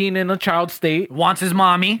 being in a child state, Wants his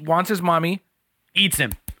mommy, wants his mommy. eats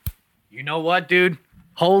him. You know what, dude?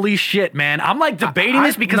 Holy shit, man! I'm like debating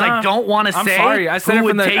this because I don't want to I'm say. sorry. I said who it from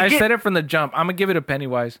would the take I it. said it from the jump. I'm gonna give it a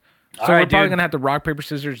Pennywise. So All we're right, probably dude. gonna have to rock paper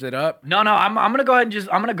scissors it up. No, I'm gonna go ahead and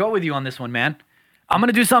I'm gonna go with you on this one, man. I'm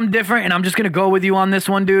gonna do something different, and I'm just gonna go with you on this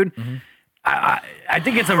one, dude. Mm-hmm. I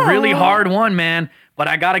think it's a really hard one, man. But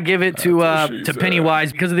I gotta give it to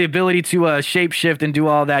Pennywise because of the ability to shapeshift and do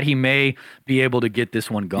all that. He may be able to get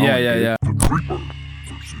this one going. dude. The Creeper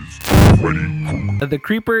versus Freddy Krueger. The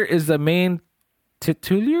Creeper is the main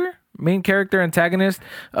main character antagonist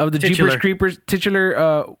of the Titular. Jeepers Creepers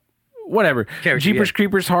titular whatever. Character, Jeepers yeah.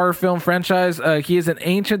 Creepers horror film franchise. He is an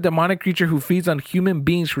ancient demonic creature who feeds on human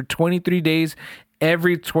beings for 23 days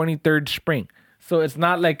every 23rd spring. So it's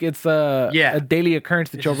not like it's a daily occurrence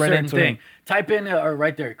that It's you'll a run certain into. thing. Type in or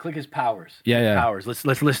right there. Click his powers. Yeah, His yeah. Powers.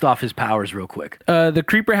 Let's list off his powers real quick. The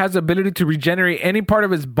creeper has the ability to regenerate any part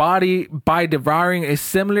of his body by devouring a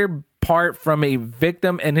similar part from a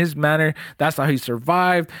victim in his manner. That's how he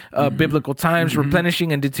survived biblical times,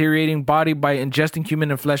 replenishing and deteriorating body by ingesting human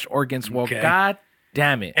and flesh organs. Well, Okay. God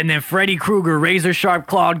damn it. And then Freddy Krueger, razor sharp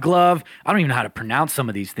clawed glove. I don't even know how to pronounce some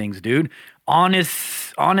of these things, dude.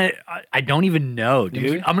 I don't even know,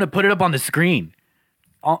 dude. I'm gonna put it up on the screen.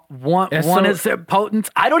 One is potent.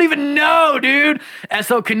 I don't even know, dude.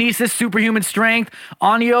 Exokinesis, superhuman strength,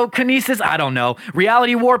 oniokinesis. I don't know.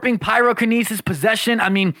 Reality warping, pyrokinesis, possession. I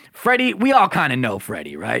mean, Freddy. We all kind of know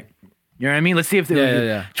Freddy, right? You know what I mean? Let's see if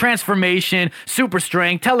Yeah. transformation, super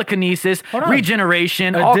strength, telekinesis,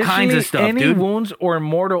 regeneration, all kinds of stuff, any dude. wounds or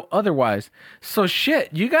immortal otherwise. So shit,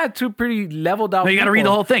 you got two pretty leveled out. No, you got to read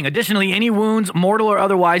the whole thing. Additionally, any wounds, mortal or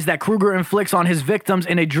otherwise, that Krueger inflicts on his victims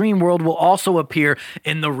in a dream world will also appear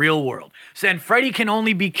in the real world. So, and Freddy can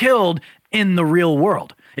only be killed in the real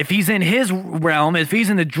world. If he's in his realm, if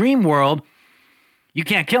he's in the dream world, you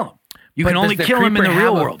can't kill him. You can only kill him in the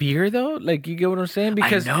real world. Fear though, like you get what I'm saying?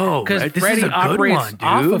 Because know, right? This is Freddy a good operates one,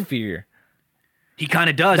 off dude. of fear. He kind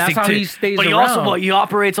of does. That's how he stays But he around. also he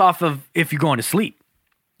operates off of if you're going to sleep.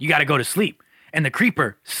 You got to go to sleep. And the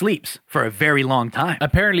creeper sleeps for a very long time.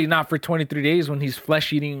 Apparently not for 23 days when he's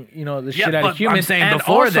flesh eating, the shit out but of humans. I'm saying And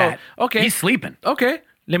before also- that, okay, he's sleeping. Okay,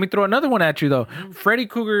 let me throw another one at you though. Freddy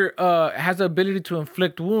Krueger has the ability to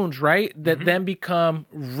inflict wounds, right? That then become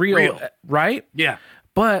real, right? Yeah.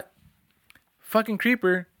 But fucking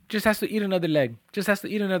creeper just has to eat another leg, just has to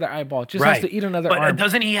eat another eyeball, just has to eat another but arm.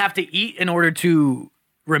 doesn't he have to eat in order to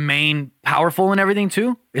remain powerful and everything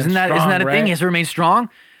too? Isn't that strong, a thing? right? He has to remain strong.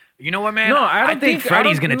 You know what, man? No, I don't think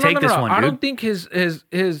Freddy's going to take this one, dude. I don't think his.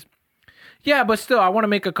 Yeah, but still, I want to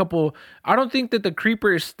make a couple. I don't think that the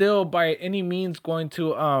creeper is still by any means going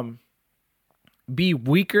to be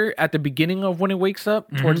weaker at the beginning of when he wakes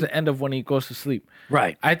up towards the end of when he goes to sleep.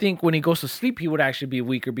 Right. I think when he goes to sleep, he would actually be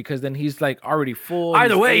weaker because then he's like already full.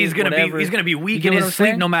 Either way, full, he's gonna whatever. be weak You get in what his I'm sleep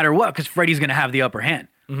saying? no matter what, because Freddy's gonna have the upper hand.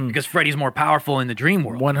 Because Freddy's more powerful in the dream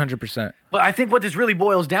world. 100%. But I think what this really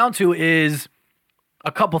boils down to is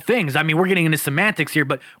a couple things. I mean, we're getting into semantics here,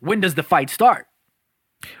 but when does the fight start?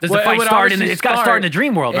 Does the Well, it fight would start obviously it's got to start in the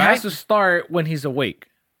dream world, It right? has to start when he's awake.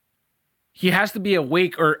 He has to be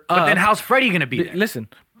awake or up. But then how's Freddy gonna be there? Listen,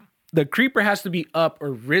 the creeper has to be up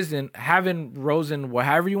or risen, having risen,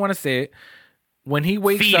 however you want to say it. When he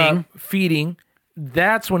wakes up, feeding,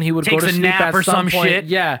 that's when he would Takes go to a sleep nap at or some point. shit.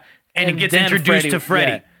 Yeah. And it gets then introduced to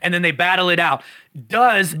Freddy. yeah. And then they battle it out.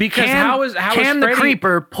 Because how is the Freddy-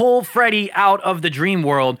 creeper pull Freddy out of the dream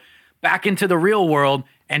world back into the real world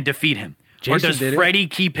and defeat him? Or Jason does did it. Freddy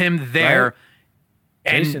keep him there?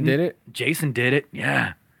 Right. Jason did it. Jason did it,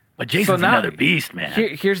 yeah. But Jason's now- another beast, man.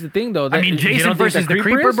 Here's the thing, though. I mean, you Jason don't think versus the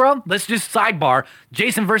creeper, is? bro. Let's just sidebar.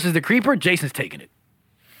 Jason versus the creeper. Jason's taking it.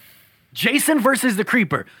 Jason versus the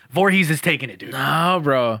Creeper. Voorhees is taking it, dude. No,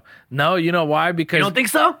 bro. No, you know why? Because You don't think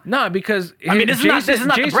so? No, because I mean, this is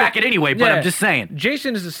not the bracket anyway, but I'm just saying.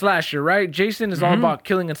 Jason is a slasher, right? Jason is all about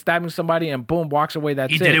killing and stabbing somebody and boom, walks away.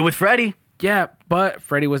 That's He it. did it with Freddy. Yeah, but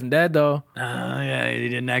Freddy wasn't dead though. Yeah, he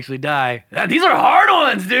didn't actually die. These are hard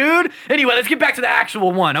ones, dude. Anyway, let's get back to the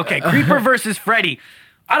actual one. Okay, Creeper versus Freddy.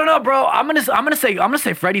 I don't know, bro. I'm gonna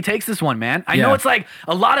say Freddy takes this one, man. I know it's like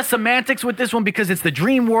a lot of semantics with this one because it's the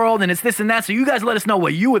dream world and it's this and that. So you guys let us know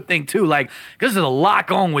what you would think too. Like, 'cause there's a lot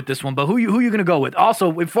going with this one. But who you gonna go with?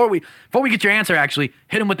 Also, before we get your answer, actually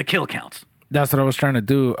hit him with the kill counts. That's what I was trying to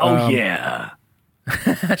do. Oh yeah,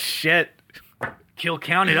 Shit. kill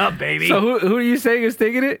count it up, baby. So who are you saying is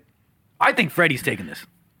taking it? I think Freddy's taking this.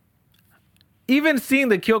 Even seeing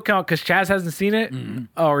the kill count, because Chaz hasn't seen it,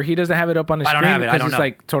 or he doesn't have it up on his I don't screen have it. I because don't he's know.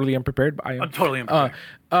 like totally unprepared. But I am. I'm totally unprepared.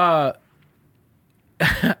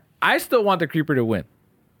 I still want the Creeper to win.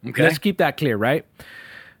 Okay. Let's keep that clear, right?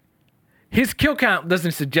 His kill count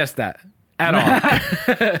doesn't suggest that at all.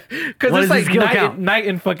 Because What it's is his like kill count? night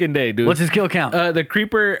and fucking day, dude. What's his kill count? The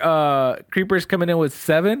Creeper's coming in with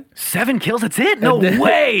 7. 7 kills, that's it? No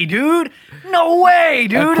way, dude. No way,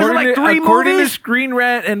 dude. Is it like 3 according to movies? Screen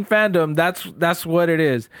Rant and Fandom, that's what it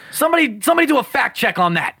is. Somebody do a fact check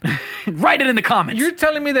on that. Write it in the comments. You're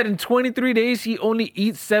telling me that in 23 days he only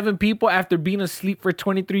eats 7 people after being asleep for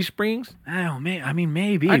 23 springs? Oh, man. I mean,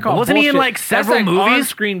 maybe. I But call wasn't he in bullshit. like several That's like movies?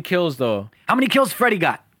 on-screen kills though. How many kills Freddy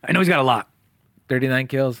got? I know he's got a lot. 39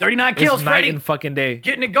 kills. 39 It's kills, night Freddy. and fucking day.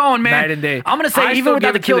 Getting it going, man. Night and day. I'm going to say, I even still without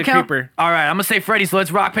give the it to kill the count. Creeper. All right, I'm going to say Freddy, so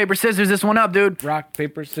let's rock, paper, scissors this one up, dude. Rock,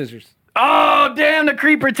 paper, scissors. Oh, damn, the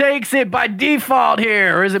Creeper takes it by default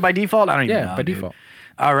here. Or is it by default? I don't even know. Yeah, by dude. default.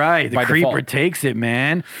 All right, the By Creeper default. takes it,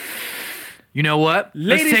 man. You know what?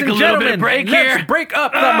 Ladies let's take and a little bit gentlemen, of break let's here. break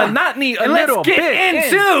up the monotony a And little let's get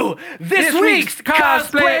bit. into this week's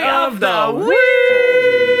cosplay of the week.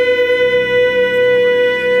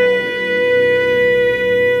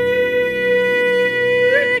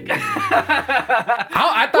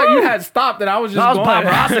 I thought you had stopped and I was just I was going. Bob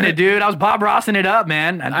Rossing it, dude. I was Bob Rossing it up,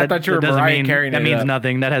 man. I thought you were doesn't Mariah mean, carrying That it means up.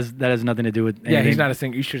 nothing. That has nothing to do with anything. Yeah, he's not a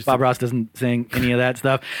singer. You should Bob Ross doesn't sing any of that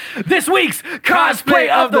stuff. This week's cosplay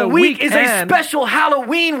of the week is a and- special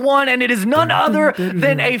Halloween one, and it is none other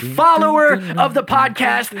than a follower of the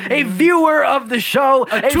podcast, a viewer of the show,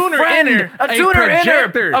 a tuner friend, inner, a a tuner inner,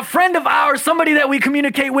 projector. a friend of ours, somebody that we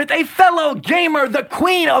communicate with, a fellow gamer, the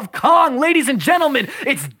Queen of Kong. Ladies and gentlemen,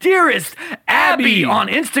 it's Dearest Abby Abby. on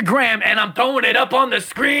Instagram, and I'm throwing it up on the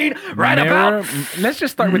screen right about Let's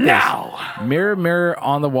just start with now. this. Mirror, mirror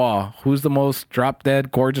on the wall. Who's the most drop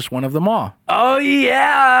dead gorgeous one of them all? Oh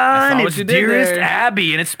yeah, saw and what it's you did Dearest there.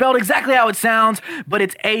 Abby, and it's spelled exactly how it sounds, but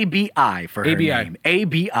it's ABI for her ABI. name.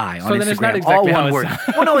 ABI on So Instagram. then it's not all exactly how one it word. sounds.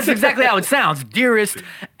 Well, no, it's exactly how it sounds. Dearest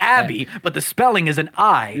Abby, but the spelling is an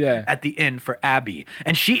I Yeah. at the end for Abby,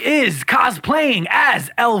 and she is cosplaying as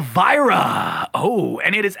Elvira. Oh,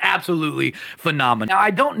 and it is absolutely phenomenal. Now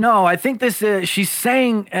I don't know. I think this she's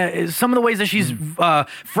saying some of the ways that she's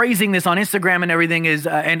phrasing this on Instagram and everything is,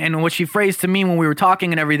 and what she phrased to me when we were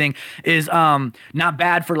talking and everything is not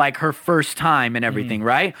bad for like her first time and everything,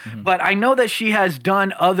 right? But I know that she has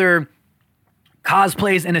done other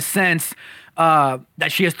cosplays in a sense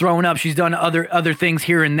that she has thrown up. She's done other things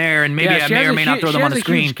here and there, and maybe I she may has or a may not huge- throw them she on has the a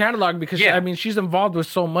screen. huge catalog because Yeah. I mean she's involved with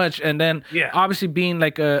so much, and then Yeah. obviously being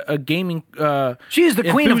like a gaming. She is the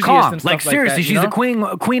queen of enthusiast Kong. and stuff Like seriously, that, she's you know?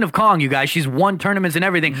 the queen of Kong. You guys, she's won tournaments and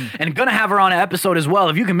everything, and gonna have her on an episode as well.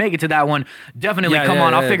 If you can make it to that one, definitely Yeah, come yeah,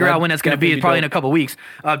 on. I'll yeah, figure that'd out when that's gonna be. definitely It's probably in dope. a couple weeks.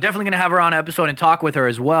 Definitely gonna have her on an episode and talk with her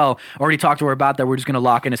as well. Already talked to her about that. We're just gonna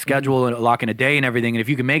lock in a schedule and lock in a day and everything. And if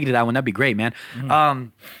you can make it to that one, that'd be great, man.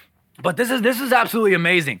 But this is absolutely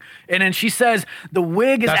amazing. And then she says the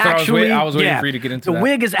wig is That's what I was actually waiting- I was waiting for you to get into the that.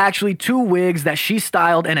 wig is actually 2 wigs that she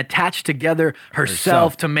styled and attached together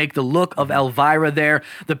herself to make the look of Elvira there.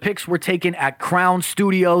 The pics were taken at Crown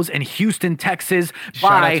Studios in Houston, Texas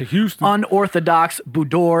Shout out by to Houston. Unorthodox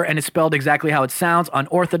Boudoir, and it's spelled exactly how it sounds.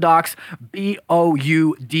 Unorthodox,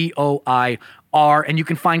 Boudoi. And you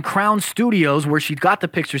can find Crown Studios, where she got the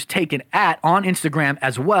pictures taken at, on Instagram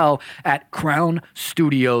as well, at Crown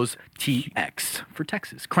Studios TX for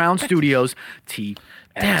Texas. Crown Studios TX.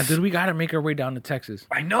 Damn, dude, we gotta make our way down to Texas.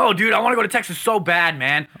 I know, dude. I want to go to Texas so bad,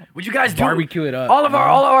 man. Would you guys do Barbecue it up, All of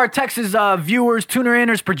our Texas viewers, tuner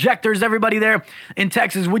inners, projectors, everybody there in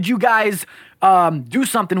Texas. Would you guys do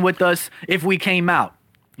something with us if we came out?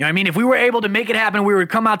 You know what I mean? If we were able to make it happen, we would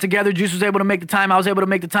come out together. Juice was able to make the time. I was able to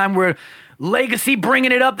make the time. We're Legacy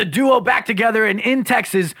bringing it up, the duo back together, and in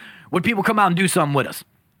Texas, would people come out and do something with us?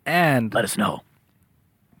 And Let us know.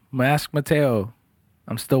 Mask Mateo,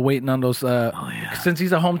 I'm still waiting on those. Since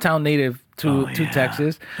he's a hometown native to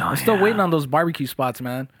Texas, I'm still waiting on those barbecue spots,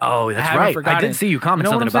 man. Oh, that's haven't right. forgotten. I did see you comment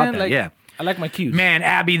You know something what I'm about that. saying? Yeah. I like my cues. Man,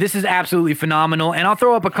 Abby, this is absolutely phenomenal. And I'll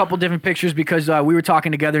throw up a couple different pictures because we were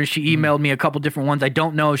talking together and she emailed me a couple different ones. I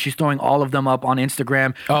don't know if she's throwing all of them up on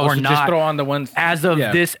Instagram or so not. just throw on the ones. As of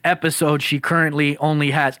this episode, she currently only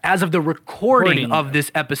has, as of the recording of this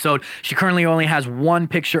episode, she currently only has one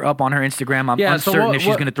picture up on her Instagram. I'm uncertain if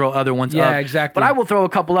she's going to throw other ones up. Yeah, exactly. But I will throw a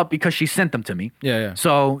couple up because she sent them to me. Yeah.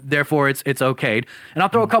 So therefore, it's okayed. And I'll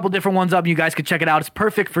throw a couple different ones up. You guys can check it out. It's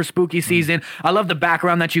perfect for spooky season. I love the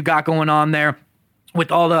background that you got going on there. With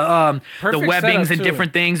all the webbings and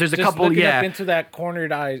different things. There's a just couple, looking up into that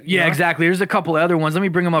cornered eye. Yeah, exactly. There's a couple other ones. Let me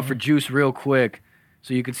bring them up for Juice real quick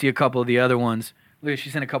so you can see a couple of the other ones. Look, she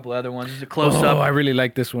sent a couple other ones. There's a close-up. Oh, I really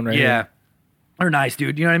like this one right here. They're nice,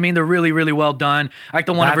 dude. You know what I mean? They're really, really well done. I like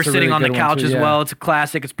the one of her sitting on the couch as well. It's a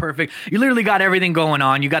classic. It's perfect. You literally got everything going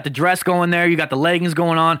on. You got the dress going there. You got the leggings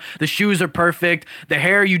going on. The shoes are perfect. The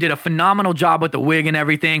hair, you did a phenomenal job with the wig and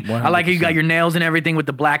everything. 100%. I like how you got your nails and everything with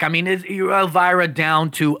the black. I mean, you're Elvira down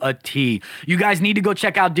to a T. You guys need to go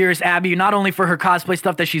check out Dearest Abby, not only for her cosplay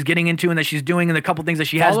stuff that she's getting into and that she's doing and the couple things that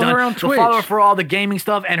she has done. Follow her on Twitch. Follow her for all the gaming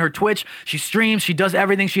stuff and her Twitch. She streams. She does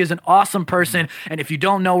everything. She is an awesome person. And if you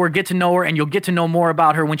don't know her, get to know her, and you'll get to know more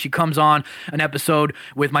about her when she comes on an episode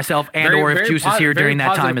with myself or if Juice is here during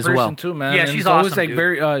that time as well. Too, man. Yeah, and she's always awesome,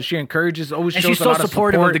 very. She encourages, always and shows she's a so lot of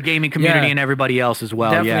supportive support of the gaming community and everybody else as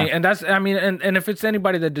well. Definitely, yeah. and that's and if it's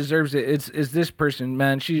anybody that deserves it, it's this person,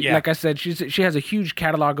 man. She like I said, she has a huge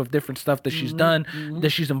catalog of different stuff that she's done,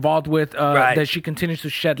 that she's involved with, that she continues to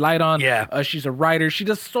shed light on. Yeah, she's a writer. She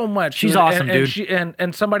does so much. She's awesome, dude.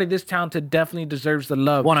 And somebody this talented definitely deserves the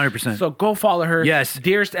love. 100%. So go follow her. Yes,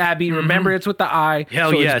 Dearest Abby. Remember, it's with the I.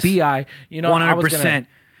 Hell so yes. It's B-I. You know, 100%.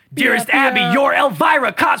 Dearest Abby, your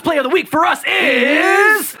Elvira cosplay of the week for us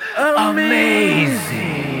is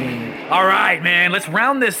amazing. All right, man. Let's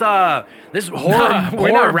round this horror.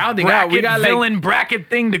 We're not rounding out. We got villain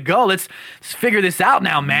bracket thing to go. Let's figure this out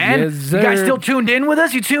now, man. Yes, you guys still tuned in with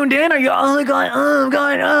us? You tuned in? Are you?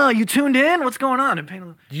 You tuned in? What's going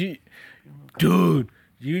on? Dude,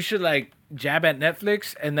 you should jab at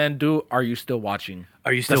Netflix and then do. Are you still watching?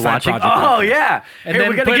 Are you still watching? Yeah. And then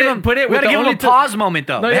we gotta give him a pause moment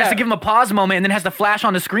though. It has to give him a pause moment and then it has to flash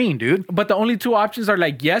on the screen, dude. But the only two options are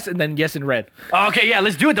yes and then yes in red. Okay, yeah,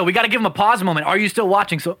 let's do it though. We got to give him a pause moment. Are you still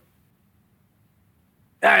watching? So, all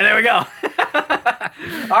right, there we go.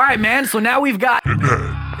 All right, man. So now we've got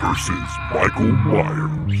Pinhead versus Michael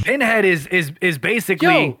Myers. Pinhead is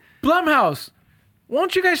basically Blumhouse.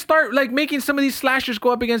 Won't you guys start making some of these slashers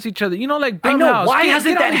go up against each other? You know, Blumhouse. I know. Why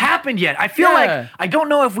hasn't that happened yet? I feel like I don't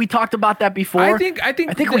know if we talked about that before. I think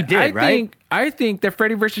we did, right? I think that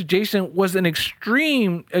Freddy vs. Jason was an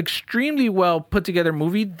extremely well put together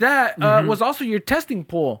movie that was also your testing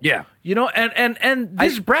pool. Yeah. You know, and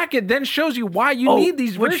this bracket then shows you why you need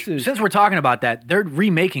these verses. Since we're talking about that, they're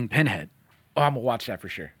remaking Pinhead. Oh, I'm gonna watch that for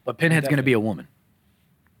sure. But Pinhead's gonna be a woman.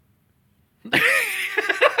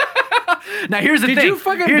 Now here's the thing. Did you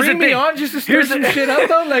fucking bring me on just to stir some shit up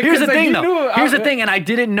though? Here's the thing though. Here's the thing, and I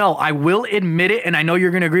didn't know. I will admit it, and I know you're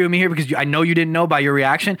gonna agree with me here because I know you didn't know by your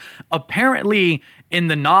reaction. Apparently, in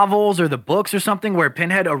the novels or the books or something where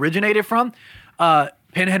Pinhead originated from,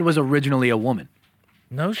 Pinhead was originally a woman.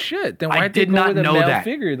 No shit. Then why did not know that.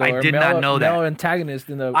 Figure, though, I did not know that. Male antagonist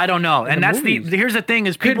in the. I don't know, and that's movies. Here's the thing: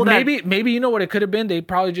 is people maybe you know what it could have been. They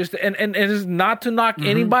probably just and it's not to knock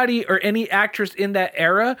anybody or any actress in that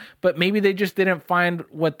era, but maybe they just didn't find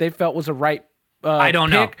what they felt was a right. I don't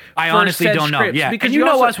know. I honestly don't know. Yeah, because you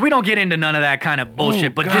know us, we don't get into none of that kind of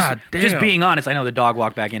bullshit. But just being honest, I know the dog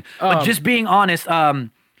walked back in. But just being honest,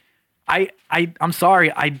 I'm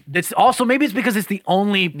sorry. It's also maybe it's because it's the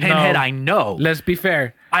only Pinhead I know. Let's be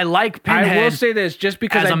fair. I like Pinhead. I will say this just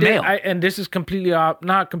because male. And this is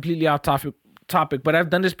not completely off topic, but I've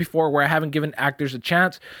done this before where I haven't given actors a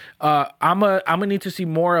chance. I'm gonna need to see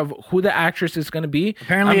more of who the actress is gonna be.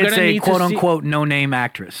 Apparently, it's a quote unquote no name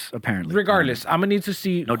actress. Apparently, regardless, I'm gonna need to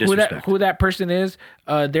see disrespect. who that person is,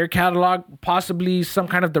 their catalog, possibly some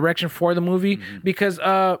kind of direction for the movie, because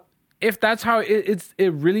if that's how it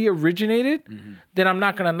really originated, then I'm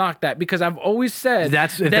not gonna knock that, because I've always said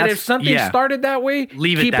that if something started that way,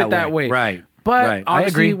 keep it that way. Right. But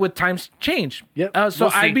obviously, with times change,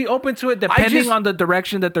 so I'd be open to it depending on the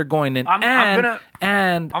direction that they're going in. I'm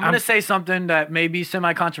gonna say something that may be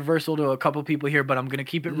semi-controversial to a couple people here, but I'm gonna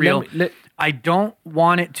keep it real. I don't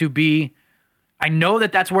want it to be. I know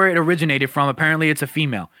that that's where it originated from. Apparently, it's a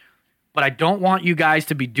female, but I don't want you guys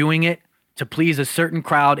to be doing it to please a certain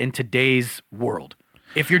crowd in today's world.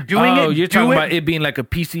 If you're doing it, you're do talking it. about it being like a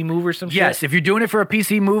PC move or some Yes, shit? if you're doing it for a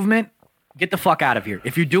PC movement, get the fuck out of here.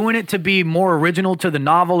 If you're doing it to be more original to the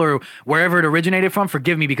novel or wherever it originated from,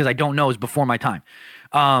 forgive me because I don't know. It's before my time.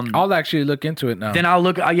 I'll actually look into it now. Then I'll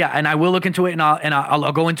look, and I will look into it, and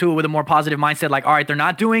I'll go into it with a more positive mindset. Like, all right, they're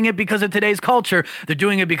not doing it because of today's culture. They're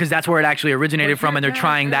doing it because that's where it actually originated from, and they're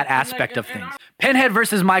trying that aspect of things. Pinhead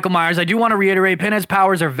versus Michael Myers. I do want to reiterate, Pinhead's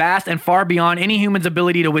powers are vast and far beyond any human's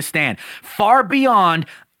ability to withstand. Far beyond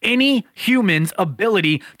any human's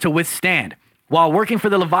ability to withstand. While working for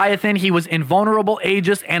the Leviathan, he was invulnerable,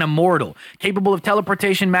 ageist, and immortal, capable of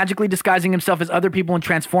teleportation, magically disguising himself as other people and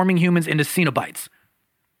transforming humans into Cenobites.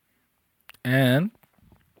 And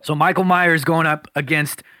So Michael Myers going up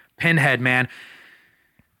against Pinhead, man.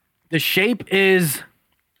 The shape is,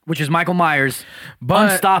 which is Michael Myers,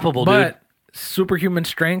 unstoppable, dude. Superhuman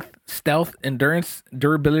strength, stealth, endurance,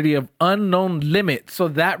 durability of unknown limit. So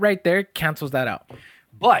that right there cancels that out.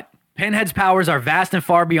 But Pinhead's powers are vast and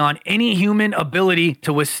far beyond any human ability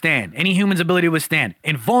to withstand. Any human's ability to withstand.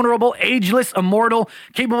 Invulnerable, ageless, immortal,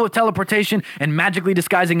 capable of teleportation, and magically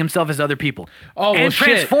disguising himself as other people. Oh, and well, shit.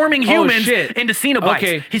 transforming humans shit. into Cenobites.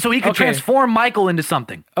 Okay. So he could Okay. transform Michael into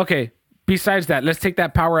something. Okay. Besides that, let's take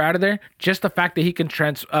that power out of there. Just the fact that he can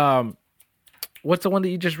what's the one that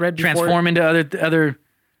you just read before? Transform into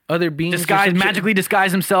other beings. or some shit? magically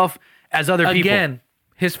disguise himself as other people. Again,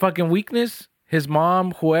 his fucking weakness, his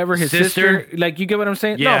mom, whoever, his Sister. sister. Like, you get what I'm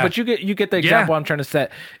saying? Yeah. No, but you get the example I'm trying to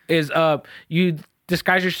set. Is you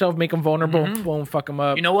disguise yourself, make him vulnerable, boom, fuck him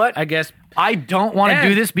up. You know what? I guess. I don't want to And-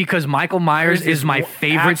 do this because Michael Myers is my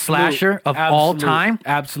favorite slasher of all time.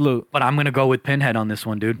 Absolute. But I'm going to go with Pinhead on this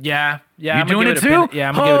one, dude. Yeah. Yeah. You I'm gonna doing give it a too? Yeah,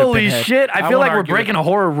 I'm gonna give it a Holy Pinhead. shit. I feel won't like we're argue breaking it. a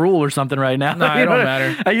horror rule or something right now. No, it don't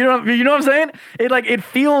matter. You know what I'm saying? It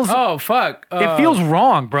feels Oh, fuck. it feels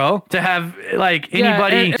wrong, bro, to have like Yeah,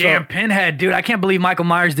 anybody. and- Damn, Pinhead, dude. I can't believe Michael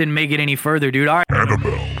Myers didn't make it any further, dude. All right.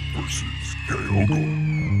 Annabelle versus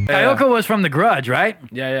Kyoko. Kyoko was from The Grudge, right?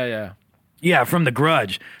 Yeah. Yeah, from The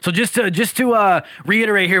Grudge. So just to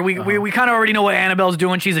reiterate here, we kind of already know what Annabelle's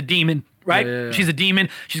doing. She's a demon, right? Yeah. She's a demon.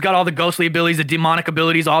 She's got all the ghostly abilities, the demonic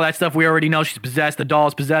abilities, all that stuff we already know. She's possessed. The doll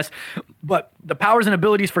is possessed. But the powers and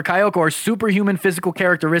abilities for Kyoko are superhuman physical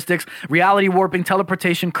characteristics, reality warping,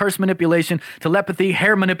 teleportation, curse manipulation, telepathy,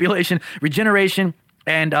 hair manipulation, regeneration,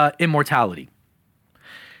 and immortality.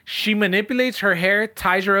 She manipulates her hair,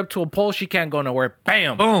 ties her up to a pole. She can't go nowhere.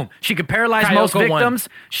 Bam. Boom. She could paralyze Kyoko most won. victims,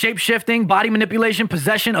 shape-shifting, body manipulation,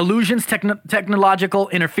 possession, illusions, technological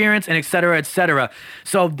interference, and et cetera, et cetera.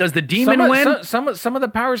 So does the demon win? Some of the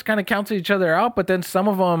powers kind of cancel each other out, but then some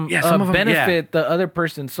of them, some of 'em, benefit the other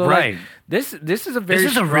person. So Right. like, this is a very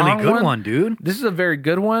This is a really strong good one, dude. This is a very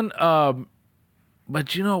good one.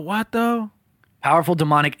 But you know what though? Powerful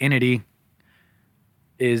demonic entity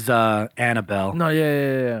is Annabelle. No,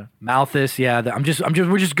 yeah. Malthus, yeah.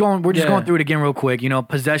 We're just going through it again real quick. You know,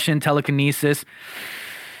 possession, telekinesis.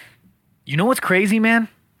 You know what's crazy, man?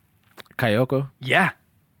 Kyoko. Yeah.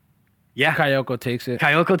 Kyoko takes it.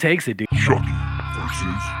 Kyoko takes it, dude. Chucky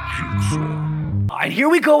versus Jigsaw. And here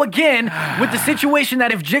we go again with the situation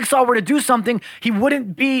that if Jigsaw were to do something, you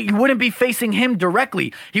wouldn't be facing him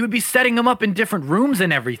directly. He would be setting him up in different rooms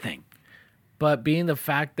and everything. But being the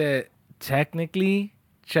fact that technically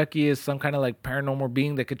Chucky is some kind of like paranormal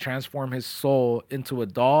being that could transform his soul into a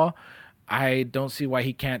doll, I don't see why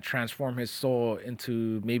he can't transform his soul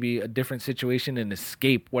into maybe a different situation and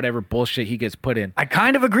escape whatever bullshit he gets put in. I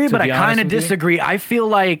kind of agree, but I be honest kind of with you. disagree. I feel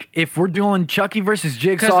like if we're doing Chucky versus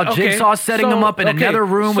Jigsaw, 'Cause, Jigsaw's setting him up in another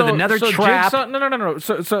room with another trap. Jigsaw, no.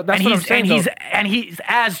 So that's and what I'm saying. and he's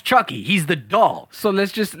as Chucky. He's the doll. So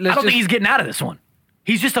let's I don't think he's getting out of this one.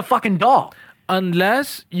 He's just a fucking doll.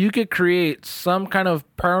 unless you could create some kind of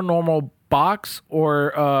paranormal box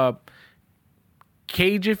or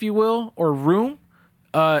cage, if you will, or room,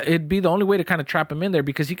 it'd be the only way to kind of trap him in there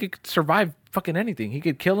because he could survive fucking anything. He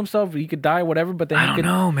could kill himself, he could die, whatever. But then I he don't could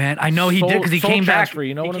know, man. I know he did because he soul came back. transfer,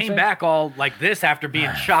 you know what I'm he came saying? back all like this after being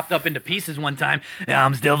chopped up into pieces one time. Yeah,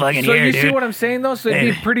 I'm still fucking So here, you dude. see what I'm saying, though? So it'd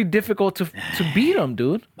Hey. be pretty difficult to beat him,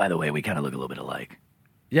 dude. By the way, we kind of look a little bit alike.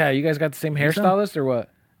 Yeah, you guys got the same hairstylist or what?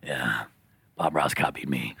 Yeah, Bob Ross copied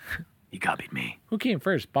me. He copied me. Who came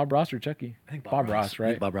first, Bob Ross or Chucky? I think Bob Ross,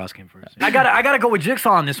 right? Bob Ross came first. I gotta go with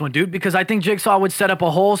Jigsaw on this one, dude, because I think Jigsaw would set up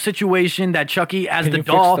a whole situation that Chucky, as Can the you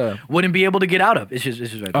fix do the- wouldn't be able to get out of. It's just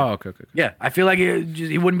right there. Oh, okay. Yeah, I feel like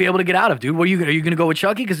he wouldn't be able to get out of, dude. What are you gonna go with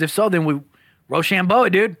Chucky? Because if so, then we Rochambeau it,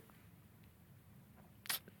 dude.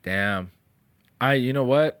 Damn. You know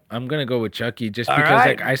what? I'm gonna go with Chucky just All because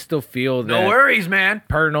right. like I still feel that No worries, man.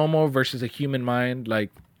 paranormal versus a human mind, like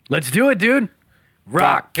Let's do it, dude.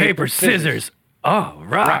 Rock, paper, scissors. Oh,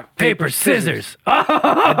 rock, paper, scissors. I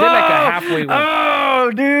did like a halfway one.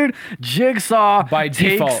 Oh, dude. Jigsaw By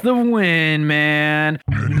takes default. the win, man.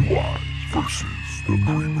 Pennywise versus the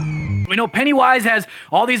Creeper. We know Pennywise has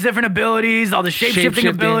all these different abilities, all the shape-shifting Shape-shifting.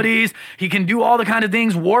 abilities. He can do all the kind of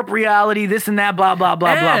things, warp reality, this and that, blah, blah,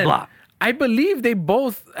 blah, blah, And blah. I believe they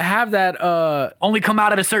both have that Only come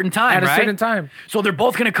out at a certain time, at a right? certain time. So they're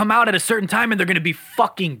both gonna come out at a certain time, and they're gonna be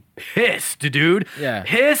fucking pissed, dude. Yeah.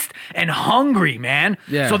 Pissed and hungry, man.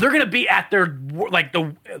 Yeah. So they're gonna be at their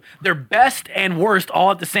their best and worst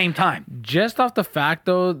all at the same time. Just off the fact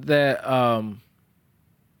though that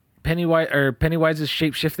Pennywise's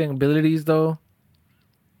shape shifting abilities though,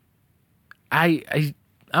 I'm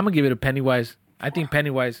gonna give it a Pennywise. I think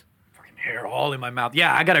Pennywise. Hair all in my mouth.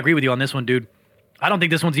 Yeah, I gotta agree with you on this one, dude. I don't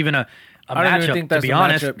think this one's even a I don't matchup. even think that's to be a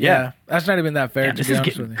honest, matchup. yeah. That's not even that fair. Damn, to this be is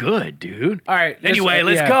honest getting with you. good, dude. All right. Anyway,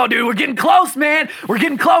 let's yeah. go, dude. We're getting close, man. We're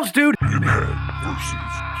getting close, dude. Pinhead versus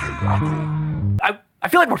Kayako. I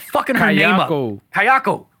feel like we're fucking her name up.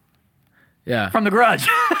 Kayako Yeah. from The Grudge.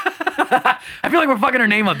 I feel like we're fucking her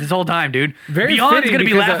name up this whole time, dude. Very Beyond's fitting gonna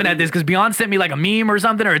be because, laughing at this because Beyond sent me like a meme or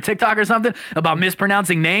something or a TikTok or something about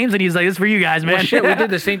mispronouncing names, and he's like, "It's for you guys, man." Well, shit, we did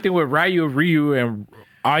the same thing with Ryu, and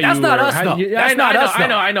Ayu. That's not or us, how- though. Yeah, That's not us, though.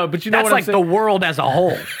 I know, but you know That's what like I'm saying? the world as a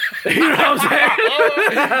whole. You know what I'm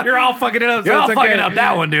saying? You're all fucking it up. You're so all it's fucking okay. up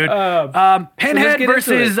that one, dude. Pinhead get into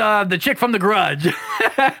versus the chick from The Grudge.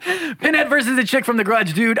 Pinhead versus the chick from The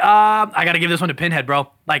Grudge, dude. I gotta give this one to Pinhead,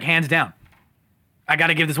 bro. Like hands down. I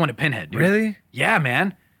gotta give this one to Pinhead, dude. Really? Yeah,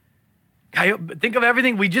 man. Think of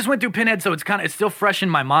everything. We just went through Pinhead, so it's still fresh in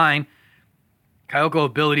my mind. Kyoko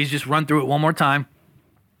abilities, just run through it one more time.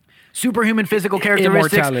 Superhuman physical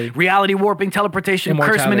characteristics, Immortality. reality warping, teleportation, curse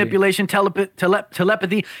Immortality. manipulation,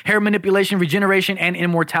 telepathy, hair manipulation, regeneration, and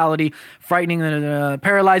immortality. Frightening,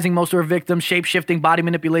 paralyzing most of her victims, shape-shifting, body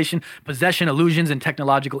manipulation, possession, illusions, and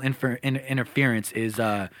technological interference is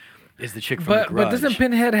the chick from The Grudge. But doesn't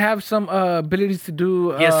Pinhead have some abilities to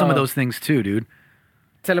do? He has some of those things too, dude.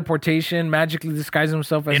 Teleportation, magically disguising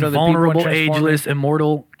himself as other people. Invulnerable, and transforming. ageless,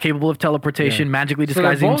 immortal, capable of teleportation, Yeah. magically So they're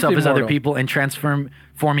disguising both himself as other immortal. people, and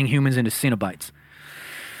transforming humans into Cenobites.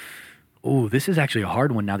 Ooh, this is actually a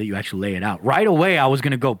hard one now that you actually lay it out. Right away, I was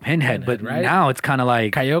going to go Pinhead, but right? now it's kind of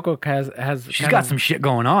like Kyoko has she's got some shit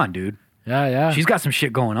going on, dude. Yeah. She's got some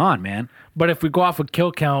shit going on, man. But if we go off a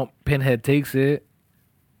kill count, Pinhead takes it.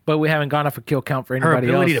 But we haven't gone off a kill count for Her anybody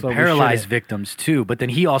ability else. to so we paralyze shouldn't. victims too, but then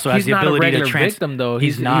he also has He's the not a ability to regular victim, though.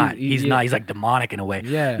 He's not. he- He's he- not. He's like demonic in a way.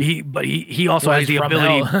 Yeah. He also Well, has the he's from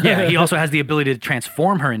ability. hell. Yeah. He also has the ability to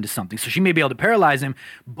transform her into something. So she may be able to paralyze him,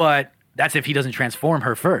 but that's if he doesn't transform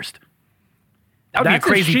her first. That would That's be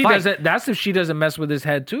a crazy if she fight. doesn't. That's if she doesn't mess with his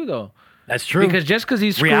head too, though. That's true. Because just because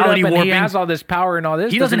he's screwed Reality up and warping. he has all this power and all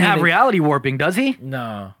this, he doesn't mean have that- reality warping, does he?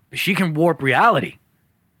 No. She can warp reality.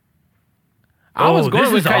 I was Oh, going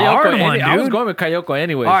this with is a Kyoko. hard one, I was dude. going with Kyoko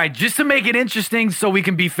anyway. All right, just to make it interesting, so we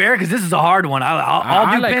can be fair, because this is a hard one. I'll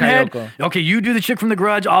I do like Pinhead. Kyoko. Okay, you do the chick from The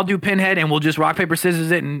Grudge. I'll do Pinhead, and we'll just rock paper scissors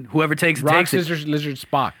it, and whoever takes it Rock, takes it. scissors, lizard,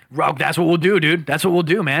 Spock. Rock. That's what we'll do, dude. That's what we'll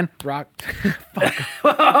do, man. Rock.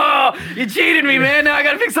 Oh, you cheated me, man. Now I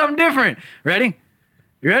gotta pick something different. Ready?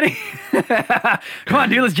 You ready? Come on,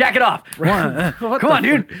 dude. Let's jack it off. Come on,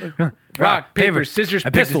 dude. Rock, paper, scissors, I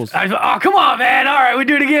picked pistols. oh, come on, man. All right, we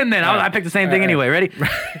do it again then. I picked the same thing anyway. Ready?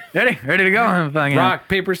 Ready? Ready to go? I'm fucking- Rock,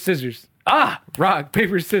 paper, scissors. Ah. Rock,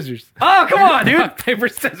 paper, scissors. Oh, come on, dude. Rock, paper,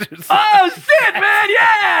 scissors. Oh, shit, man.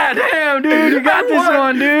 Yeah. Damn, dude. You got this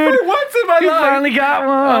one, dude. For once in my You life. finally got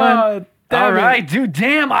one. Damn All it. right, dude.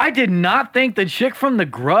 Damn, I did not think the chick from The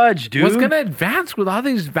Grudge, dude. Was gonna advance with all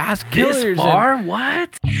these vast killers. this far?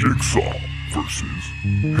 What? Jigsaw versus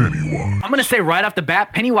Pennywise. I'm gonna say right off the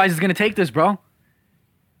bat, Pennywise is gonna take this, bro.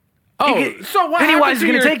 So what Pennywise is happened to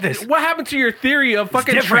gonna your, take this. What happened to your theory of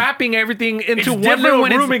fucking different. trapping everything into It's one different little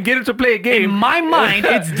when room it's- and get it to play a game? In my mind,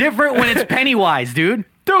 it's different when it's Pennywise, dude.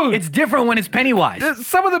 Dude. It's different when it's Pennywise.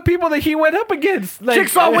 Some of the people that he went up against, like,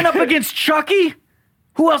 Jigsaw went up against Chucky.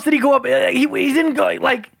 Who else did he go up? He didn't go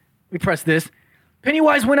like. We press this.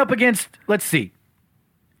 Pennywise went up against. Let's see.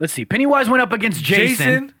 Pennywise went up against Jason.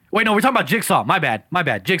 Jason? Wait, no, we're talking about Jigsaw. My bad.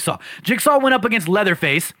 Jigsaw. Jigsaw went up against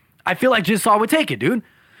Leatherface. I feel like Jigsaw would take it, dude.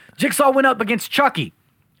 Jigsaw went up against Chucky.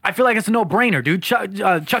 I feel like it's a no-brainer, dude.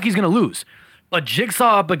 Chucky's gonna lose. But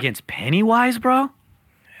Jigsaw up against Pennywise, bro?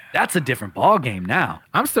 That's a different ball game now.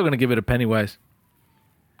 I'm still gonna give it a Pennywise.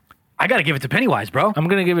 I gotta give it to Pennywise, bro. I'm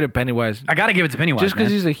gonna give it a Pennywise. I gotta give it to Pennywise. Just because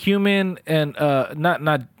man. he's a human and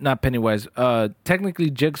not Pennywise. Technically,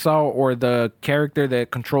 Jigsaw or the character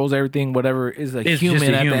that controls everything, whatever, is a It's just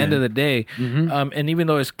human a at human. the end of the day. And even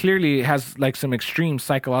though it's clearly has like some extreme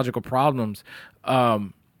psychological problems,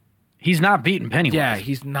 He's not beating Pennywise. Yeah,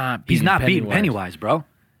 he's not. He's not beating Pennywise. Pennywise, bro.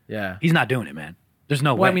 Yeah. He's not doing it, man. There's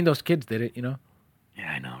no way. Well, I mean, those kids did it, you know. yeah,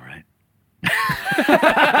 I know, right?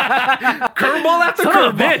 Curveball after Son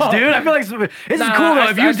of a bitch, dude. I feel like this is Nah, cool though.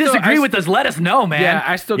 I- If you I still- disagree I with us, let us know, man. Yeah,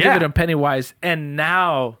 I still give it a Pennywise, and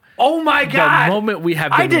now Oh my god! moment we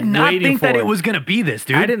have I been did not waiting think that for. it was gonna be this,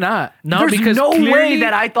 dude. I did not. No, There's because no way clearly-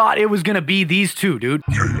 that I thought it was gonna be these two, dude.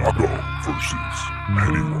 Kayako versus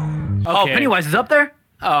Pennywise. Oh, Okay. Pennywise is up there.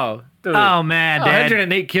 Oh, dude. Oh man, Dad.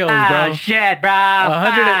 108 kills, Oh bro. shit, bro.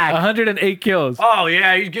 108 kills. Oh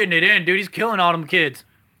yeah, he's getting it in, dude. He's killing all them kids.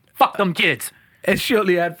 Fuck them kids. And she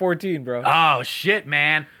only had 14, bro. Oh shit,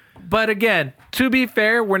 man. But again, to be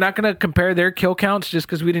fair, we're not going to compare their kill counts just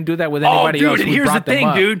because we didn't do that with Oh, anybody dude, else. and We here's the brought them thing,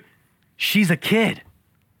 up. dude. She's a kid,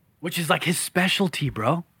 which is like his specialty,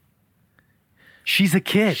 bro. She's a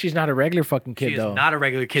kid. She's not a regular fucking kid, She though. is not a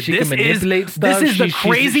regular kid. She this can manipulate is, stuff. This is the She's-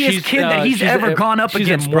 craziest kid that he's she's ever gone up she's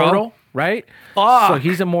against, immortal, bro. right? Fuck. So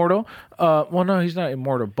he's immortal. Well, no, he's not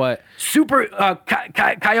immortal, but Super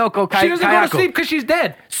Kayako. she doesn't go Kayako. to sleep because she's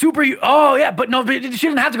dead. Oh yeah, but no, but she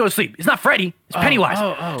doesn't have to go to sleep. It's not Freddy. It's Pennywise.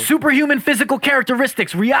 oh. Superhuman physical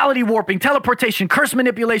characteristics, reality warping, teleportation, curse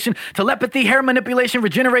manipulation, telepathy, hair manipulation,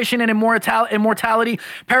 regeneration, and immortality,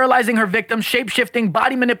 paralyzing her victims, shape-shifting,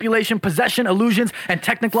 body manipulation, possession, illusions, and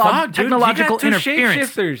technological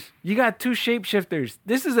interference. You got two shapeshifters.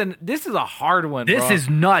 This is a hard one. This bro. is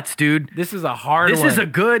nuts, dude. This is a hard This one. is a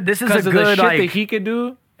good. This is a because of the good shit like. that he could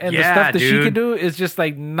do and the Yeah, stuff that she dude. could do is just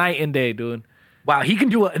like night and day, dude. Wow, he can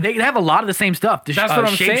do. They have a lot of the same stuff. That's what I'm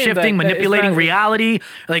saying, Shape-shifting, that it's manipulating not- reality.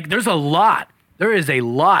 Like, there's a lot. There is a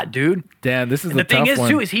lot, dude. Damn, this is And a the thing tough is, one.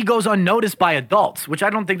 too, is he goes unnoticed by adults, which I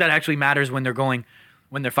don't think that actually matters when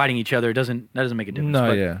they're fighting each other. That doesn't make a difference. No,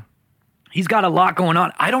 But yeah. he's got a lot going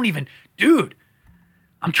on. Dude.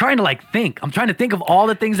 I'm trying to think. I'm trying to think of all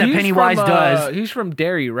the things that He's Pennywise from, does. He's from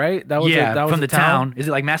Derry, right? That was Yeah, that was from a the town. Is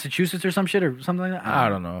it like Massachusetts or some shit or something like that? I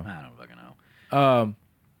don't know. I don't fucking know.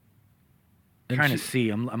 and Trying to see.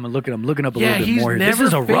 I'm looking up a yeah, little bit he's more. never This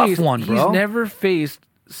is a rough faced- one, bro. He's never faced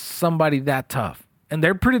somebody that tough. And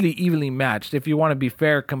they're pretty evenly matched. If you want to be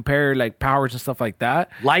fair, compare like powers and stuff like that.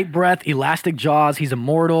 Light breath, elastic jaws. He's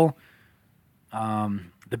immortal.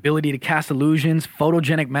 The ability to cast illusions,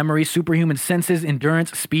 photogenic memory, superhuman senses,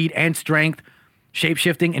 endurance, speed, and strength,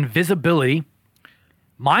 shapeshifting, invisibility,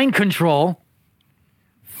 mind control,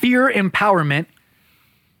 fear, empowerment,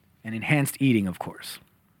 and enhanced eating, of course.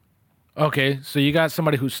 Okay, so you got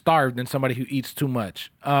somebody who's starved and somebody who eats too much.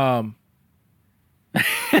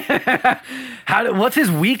 What's his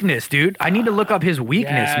weakness, dude? I need to look up his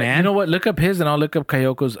weakness, Yeah, man. You know what? Look up his and I'll look up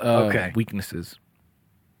Kayoko's Okay. weaknesses.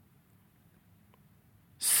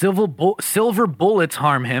 Silver bullets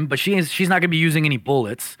harm him, but she's not going to be using any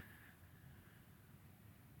bullets.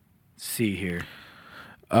 Let's see here.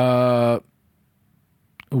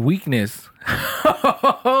 Weakness.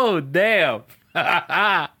 Oh, damn.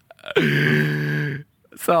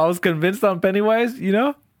 So I was convinced on Pennywise, you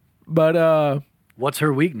know? But What's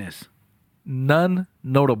her weakness? none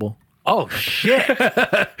notable. Oh, shit.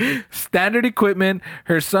 Standard equipment.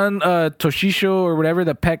 Her son, Toshisho or whatever,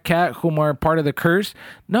 the pet cat, whom are part of the curse.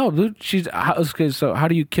 No, dude, okay, so how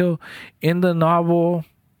do you kill? In the novel,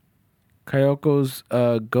 Kayoko's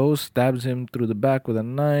ghost stabs him through the back with a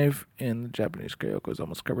knife. In the Japanese, Kayoko is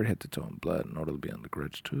almost covered head to toe in blood in order to be on the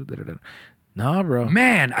grudge too. Da-da-da. Nah, bro.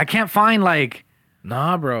 Man, I can't find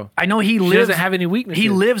Nah, bro. I know he She lives. doesn't have any weaknesses. He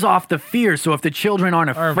lives off the fear. So if the children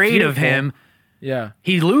aren't afraid of fearful. him, Yeah,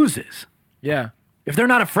 he loses. yeah. If they're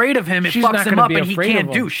not afraid of him, it She's fucks not him gonna up, be and he afraid can't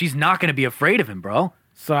of him. do. She's not going to be afraid of him, bro.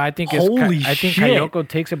 So I think Holy I think shit. Kayoko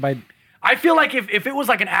takes it by. I feel like if it was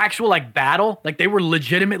like an actual battle, like they were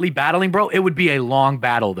legitimately battling, bro, it would be a long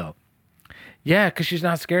battle though. Yeah, because she's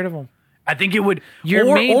not scared of him. I think it would, Your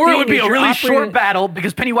or main it thing would be is a you're really short operating- battle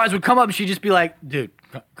because Pennywise would come up and she'd just be like, "Dude,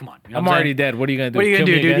 come on, you know I'm what already saying? dead. What are you gonna do? What are you gonna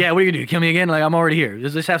Kill do, me dude? again? Yeah, what are you gonna do? Kill me again? Like I'm already here.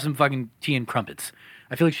 Let's have some fucking tea and crumpets."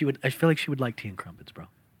 I feel like she would like tea and crumpets, bro.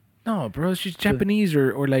 No, bro. She's Japanese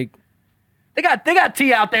or like. They got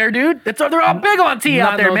tea out there, dude. They're all big on tea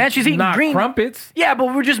out there, man. She's eating not green crumpets. Yeah,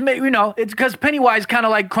 but we're just it's because Pennywise kind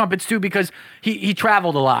of like crumpets too because he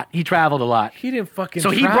traveled a lot. He He didn't fucking. So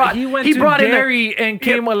he went he to brought in Derry and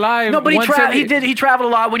came alive. No, but once every- he traveled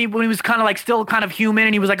a lot when he was kind of like still kind of human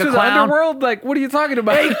and he was like to a the clown. underworld. Like, what are you talking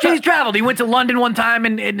about? He's traveled. He went to London one time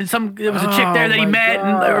and there was a chick there that he my met,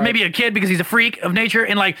 God. or maybe a kid because he's a freak of nature.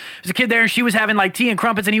 And like there's a kid there and she was having like tea and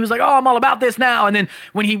crumpets and he was like, "Oh, I'm all about this now." And then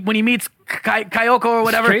when he meets Kayoko or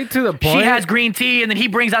whatever, Straight to the point. she has green tea and then he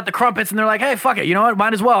brings out the crumpets and they're like, "Hey, fuck it, you know what?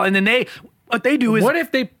 Might as well." And then what they do is What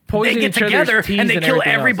if they poison they get each other's together teas and they kill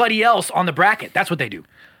everything else? everybody else on the bracket. That's what they do.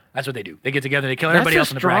 That's what they do. They get together, they kill everybody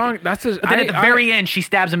else in the bracket. That's a, But then at the very end, she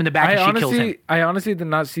stabs him in the back and she kills him. I honestly did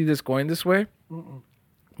not see this going this way.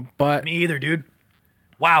 But Me either, dude.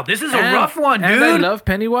 Wow, this is a rough one, dude. And I love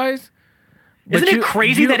Pennywise. Isn't it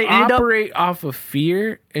crazy that it ended up... operate off of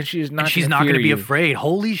fear, and she's not going to be afraid.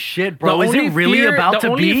 Holy shit, bro. Is it really about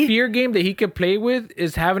to be? The only fear game that he could play with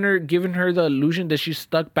is giving her the illusion that she's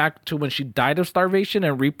stuck back to when she died of starvation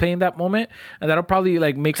and replaying that moment. And that'll probably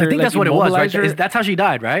like make her. I think like, that's what it was, right? That's how she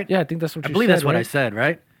died, right? Yeah, I think that's what I believe that's what I said,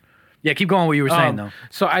 right? Yeah, keep going what you were saying, though.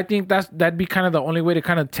 So I think that'd be kind of the only way to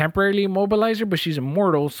kind of temporarily immobilize her, but she's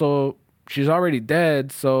immortal, so she's already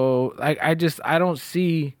dead. So I don't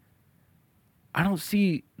see.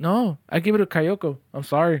 No, I give it to Kayoko. I'm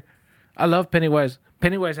sorry. I love Pennywise.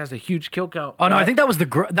 Pennywise has a huge kill count. Oh no, I think that was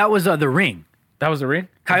the ring. That was the ring?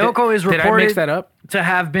 Kayoko is reported did I mix that up? to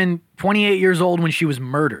have been 28 years old when she was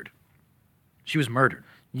murdered. She was murdered.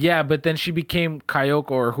 Yeah, but then she became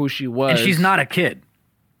Kayoko or who she was. And she's not a kid.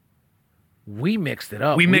 We mixed it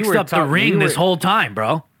up. We mixed up the ring this whole time,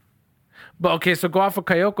 bro. But okay, so go off of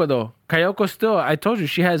Kayoko though. Kayoko still, I told you,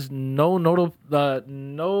 she has no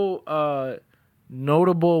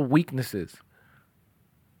notable weaknesses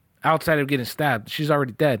outside of getting stabbed. She's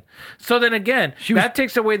already dead. So then again, that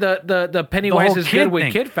takes away the Pennywise is good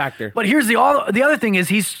with kid factor. But here's the other thing is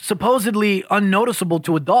he's supposedly unnoticeable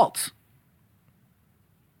to adults.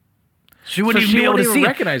 She wouldn't even be able to see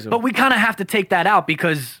recognize him. But we kind of have to take that out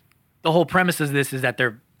because the whole premise of this is that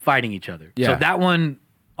they're fighting each other. Yeah. So that one,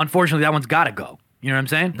 unfortunately, that one's got to go. You know what I'm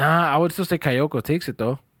saying? Nah, I would still say Kayoko takes it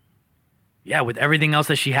though. Yeah, with everything else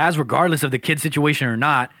that she has, regardless of the kid situation or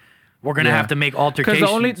not, we're gonna have to make altercations.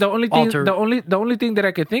 Because the only thing that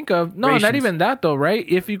I could think of, no, not even that though, right?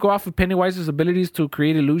 If you go off of Pennywise's abilities to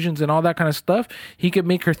create illusions and all that kind of stuff, he could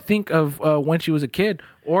make her think of when she was a kid,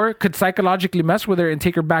 or could psychologically mess with her and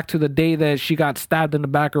take her back to the day that she got stabbed in the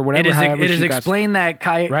back or whatever. It is explained that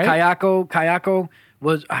Kayako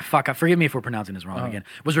was forgive me if we're pronouncing this wrong again.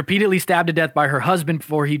 Was repeatedly stabbed to death by her husband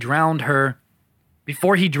before he drowned their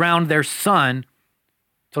son,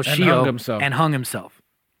 Toshio, and hung himself.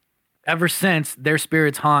 Ever since, their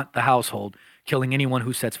spirits haunt the household, killing anyone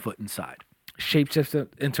who sets foot inside. Shapeshifts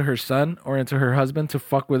into her son or into her husband to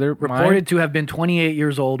fuck with her. Reported to have been 28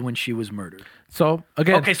 years old when she was murdered. So,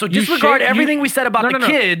 again... Okay, so disregard everything we said about the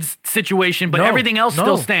kids situation, but everything else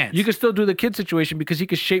still stands. You can still do the kid situation because he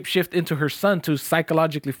could shapeshift into her son to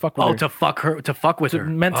psychologically fuck with her. To fuck with her.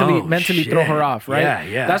 Mentally throw her off, right?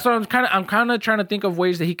 Yeah. That's what I'm kind of trying to think of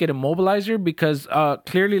ways that he could immobilize her because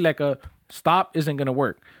clearly like a stop isn't going to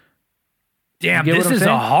work. Damn, this is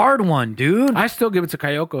a hard one, dude. I still give it to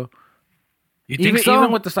Kayoko. You think so?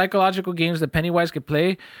 Even with the psychological games that Pennywise could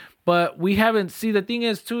play, but we haven't. See, the thing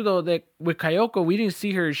is too, though, that with Kayoko, we didn't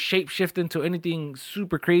see her shapeshift into anything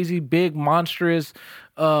super crazy, big, monstrous,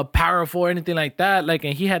 powerful, or anything like that. Like,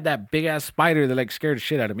 and he had that big ass spider that like scared the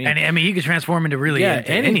shit out of me. And I mean, he could transform into really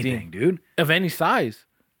anything, dude, of any size.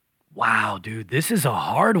 Wow, dude, this is a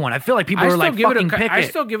hard one. I feel like people are like fucking pick it. I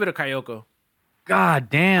still give it a Kayoko. God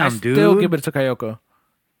damn, dude. I still give it to Kayoko.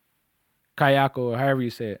 Kayako, or however you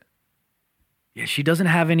say it. Yeah, she doesn't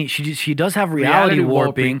have any. She does have reality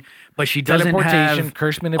warping, but she doesn't have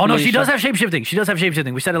curse manipulation. Oh no, she does have shapeshifting. She does have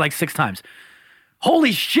shapeshifting. We said it like 6 times.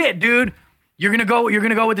 Holy shit, dude! You're gonna go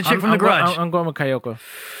with the chick from The Grudge. I'm going with Kayoko.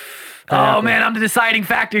 Oh man, I'm the deciding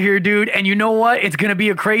factor here, dude. And you know what? It's gonna be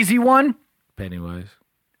a crazy one. Pennywise.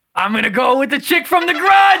 I'm gonna go with the chick from The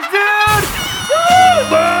Grudge, dude. Woo!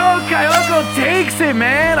 Bro, Kayoko takes it,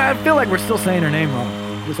 man. I feel like we're still saying her name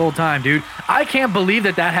wrong this whole time, dude. I can't believe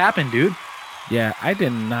that happened, dude. Yeah, I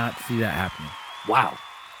did not see that happening. Wow.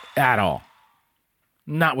 At all.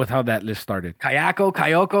 Not with how that list started.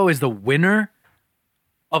 Kayoko is the winner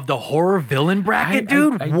of the horror villain bracket,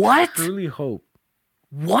 dude? What? I truly hope.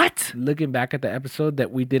 What? Looking back at the episode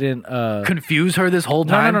that we didn't... confuse her this whole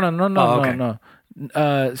time? No.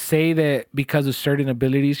 Say that because of certain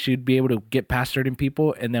abilities, she'd be able to get past certain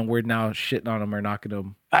people, and then we're now shitting on them or knocking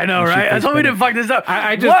them. I know, right? I told me to fuck this up.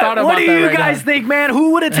 I just thought about that. What do you guys think, man?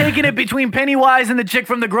 Who would have taken it between Pennywise and the chick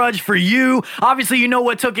from The Grudge for you? Obviously, you know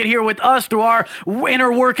what took it here with us through our inner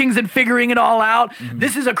workings and figuring it all out.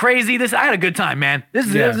 This is I had a good time, man. This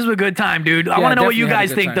is a good time, dude. I want to know what you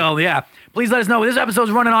guys think, though. Yeah. Please let us know. This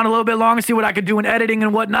episode's running on a little bit longer, see what I could do in editing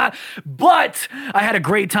and whatnot. But I had a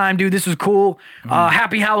great time, dude. This was cool.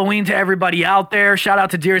 Happy Halloween to everybody out there. Shout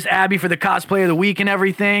out to Dearest Abby for the cosplay of the week and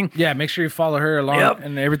everything. Yeah, make sure you follow her along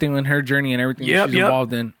and everything in her journey and everything she's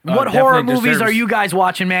involved in. What horror movies are you guys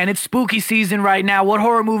watching, man? It's spooky season right now. What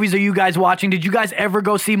horror movies are you guys watching? Did you guys ever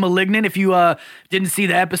go see Malignant? If you didn't see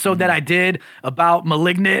the episode that I did about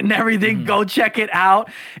Malignant and everything, go check it out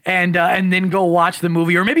and then go watch the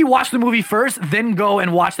movie. Or maybe watch the movie first, then go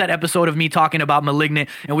and watch that episode of me talking about Malignant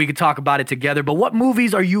and we could talk about it together. But what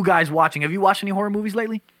movies are you guys watching? Have you watched any horror movies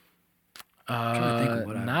lately?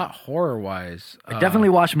 Not horror-wise. I definitely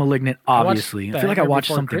watched Malignant, obviously. I feel like I watched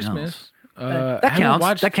something Christmas. else. That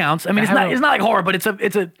counts. That counts. I mean, it's not like horror, but it's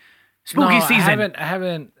a spooky season. I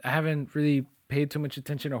haven't really paid too much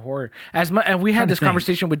attention to horror and we had this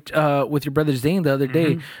conversation with your brother Zane the other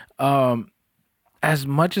day. As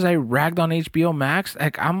much as I ragged on HBO Max,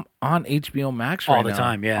 like I'm on HBO Max right now. All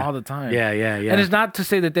the time. Yeah. And it's not to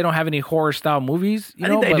say that they don't have any horror style movies. I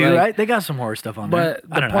think they do, right? They got some horror stuff on there.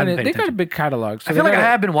 But the point is, they got a big catalog. So I feel like I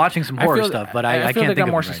have been watching some horror stuff, but I can't think of it right now. they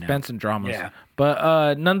got more suspense and dramas. Yeah.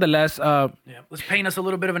 But nonetheless, let's paint us a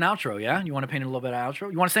little bit of an outro. Yeah, you want to paint a little bit of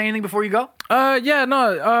outro? You want to say anything before you go?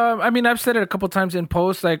 I mean, I've said it a couple times in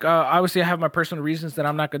posts. Like, obviously, I have my personal reasons that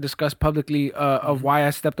I'm not going to discuss publicly of why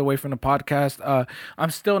I stepped away from the podcast.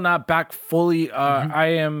 I'm still not back fully. I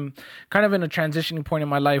am kind of in a transitioning point in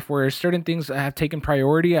my life where certain things have taken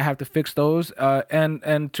priority. I have to fix those.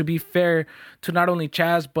 And to be fair to not only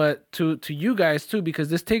Chaz but to you guys too, because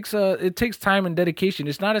this takes time and dedication.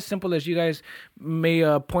 It's not as simple as you guys may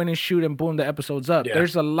point and shoot and boom, the episode's up. Yeah.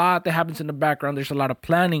 There's a lot that happens in the background. There's a lot of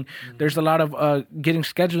planning. There's a lot of getting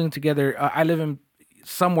scheduling together. I live in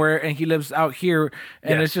somewhere and he lives out here,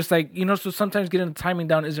 and it's just like, so sometimes getting the timing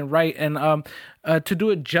down isn't right. And to do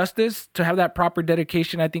it justice, to have that proper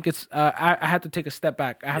dedication, I think it's I had to take a step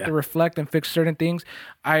back. I have to reflect and fix certain things.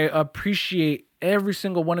 I appreciate every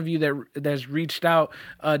single one of you that's reached out.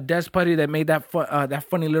 Des Putty that made that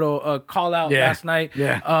funny little call out last night.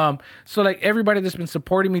 So like everybody that's been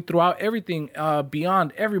supporting me throughout everything,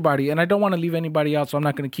 beyond everybody, and I don't want to leave anybody out, so I'm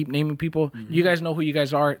not going to keep naming people. You guys know who you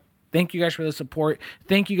guys are. Thank you guys for the support.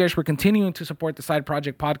 Thank you guys for continuing to support the Side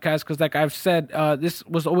Project Podcast, because like I've said, this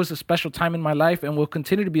was always a special time in my life and will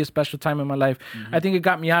continue to be a special time in my life. I think it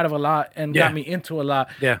got me out of a lot and got me into a lot.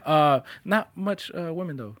 Not much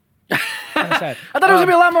women, though. Kind of sad. I thought there was going to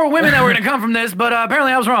be a lot more women that were going to come from this, but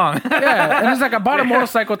apparently I was wrong. And it's like I bought a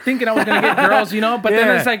motorcycle thinking I was going to get girls, but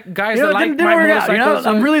then it's like guys that like didn't my work motorcycles.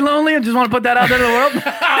 I'm really lonely and just want to put that out there to the world.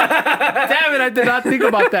 Damn it, I did not think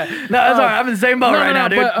about that. No, that's all right. I'm in the same boat right now,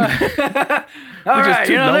 dude. All right,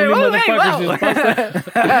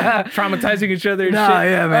 traumatizing each other and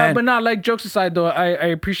shit. Yeah, man. But not like jokes aside, though, I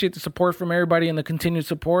appreciate the support from everybody and the continued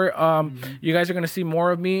support. You guys are going to see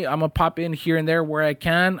more of me. I'm going to pop in here and there where I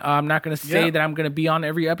can. I'm not going to say that I'm going to be on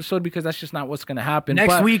every episode, because that's just not what's going to happen.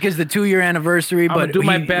 Next week is the 2-year anniversary, but do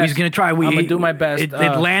my best. He's going to try. I'm going to do my best. It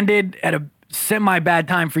landed at a semi-bad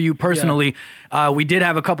time for you personally. We did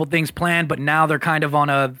have a couple things planned, but now they're kind of on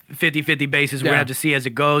a 50-50 basis. We're going to have to see as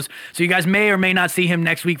it goes. So you guys may or may not see him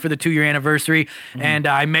next week for the 2-year anniversary, and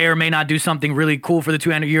I may or may not do something really cool for the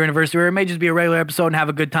 2-year anniversary, or it may just be a regular episode and have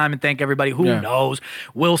a good time and thank everybody. Who knows?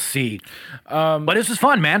 We'll see. But this was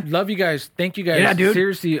fun, man. Love you guys. Thank you guys. Yeah, dude.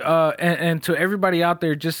 Seriously. And to everybody out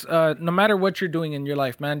there, just no matter what you're doing in your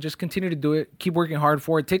life, man, just continue to do it. Keep working hard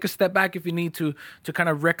for it. Take a step back if you need to kind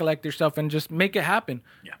of recollect yourself and just make it happen.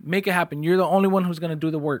 Make it happen. You're the only one who's going to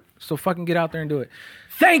do the work. So fucking get out there and do it.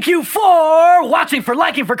 Thank you for watching, for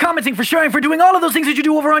liking, for commenting, for sharing, for doing all of those things that you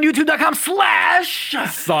do over on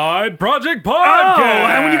YouTube.com/Side Project Podcast. Oh,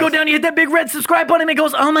 and when you go down, you hit that big red subscribe button, and it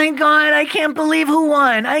goes, oh my God, I can't believe who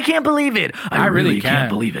won. I can't believe it. I really can't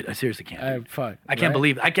believe it. I seriously can't. I can't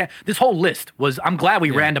believe it. I can't. This whole list was, I'm glad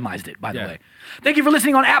we randomized it, by the way. Thank you for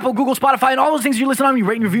listening on Apple, Google, Spotify, and all those things you listen on. You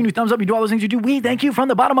rate and review, and you thumbs up, you do all those things you do. We thank you from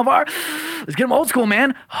the bottom of our, let's get them old school,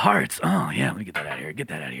 man, hearts. Oh, yeah, let me get that out of here. Get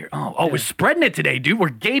that out of here. Oh, we're spreading it today, dude. We're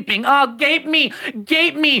gaping. Oh, gape me.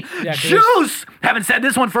 Yeah, Juice. Haven't said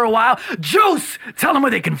this one for a while. Juice. Tell them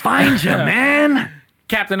where they can find you, man.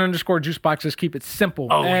 Captain_Juiceboxes. Keep it simple.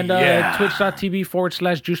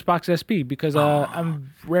 Twitch.tv/JuiceboxSP, because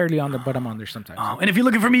I'm rarely on there, but I'm on there sometimes. And if you're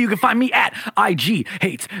looking for me, you can find me at IG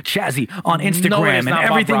Hates Chazzy on Instagram, and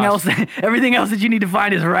everything else that you need to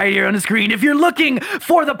find is right here on the screen. If you're looking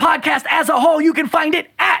for the podcast as a whole, you can find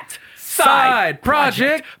it at Side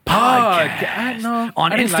Project Podcast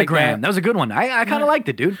on Instagram. That was a good one. I kind of liked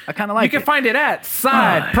it, dude. I kind of liked it. You can find it at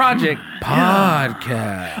Side Project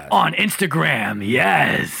Podcast on Instagram.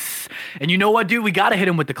 Yes. And you know what, dude? We got to hit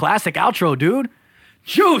him with the classic outro, dude.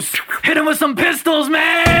 Juice, hit him with some pistols,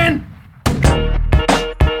 man!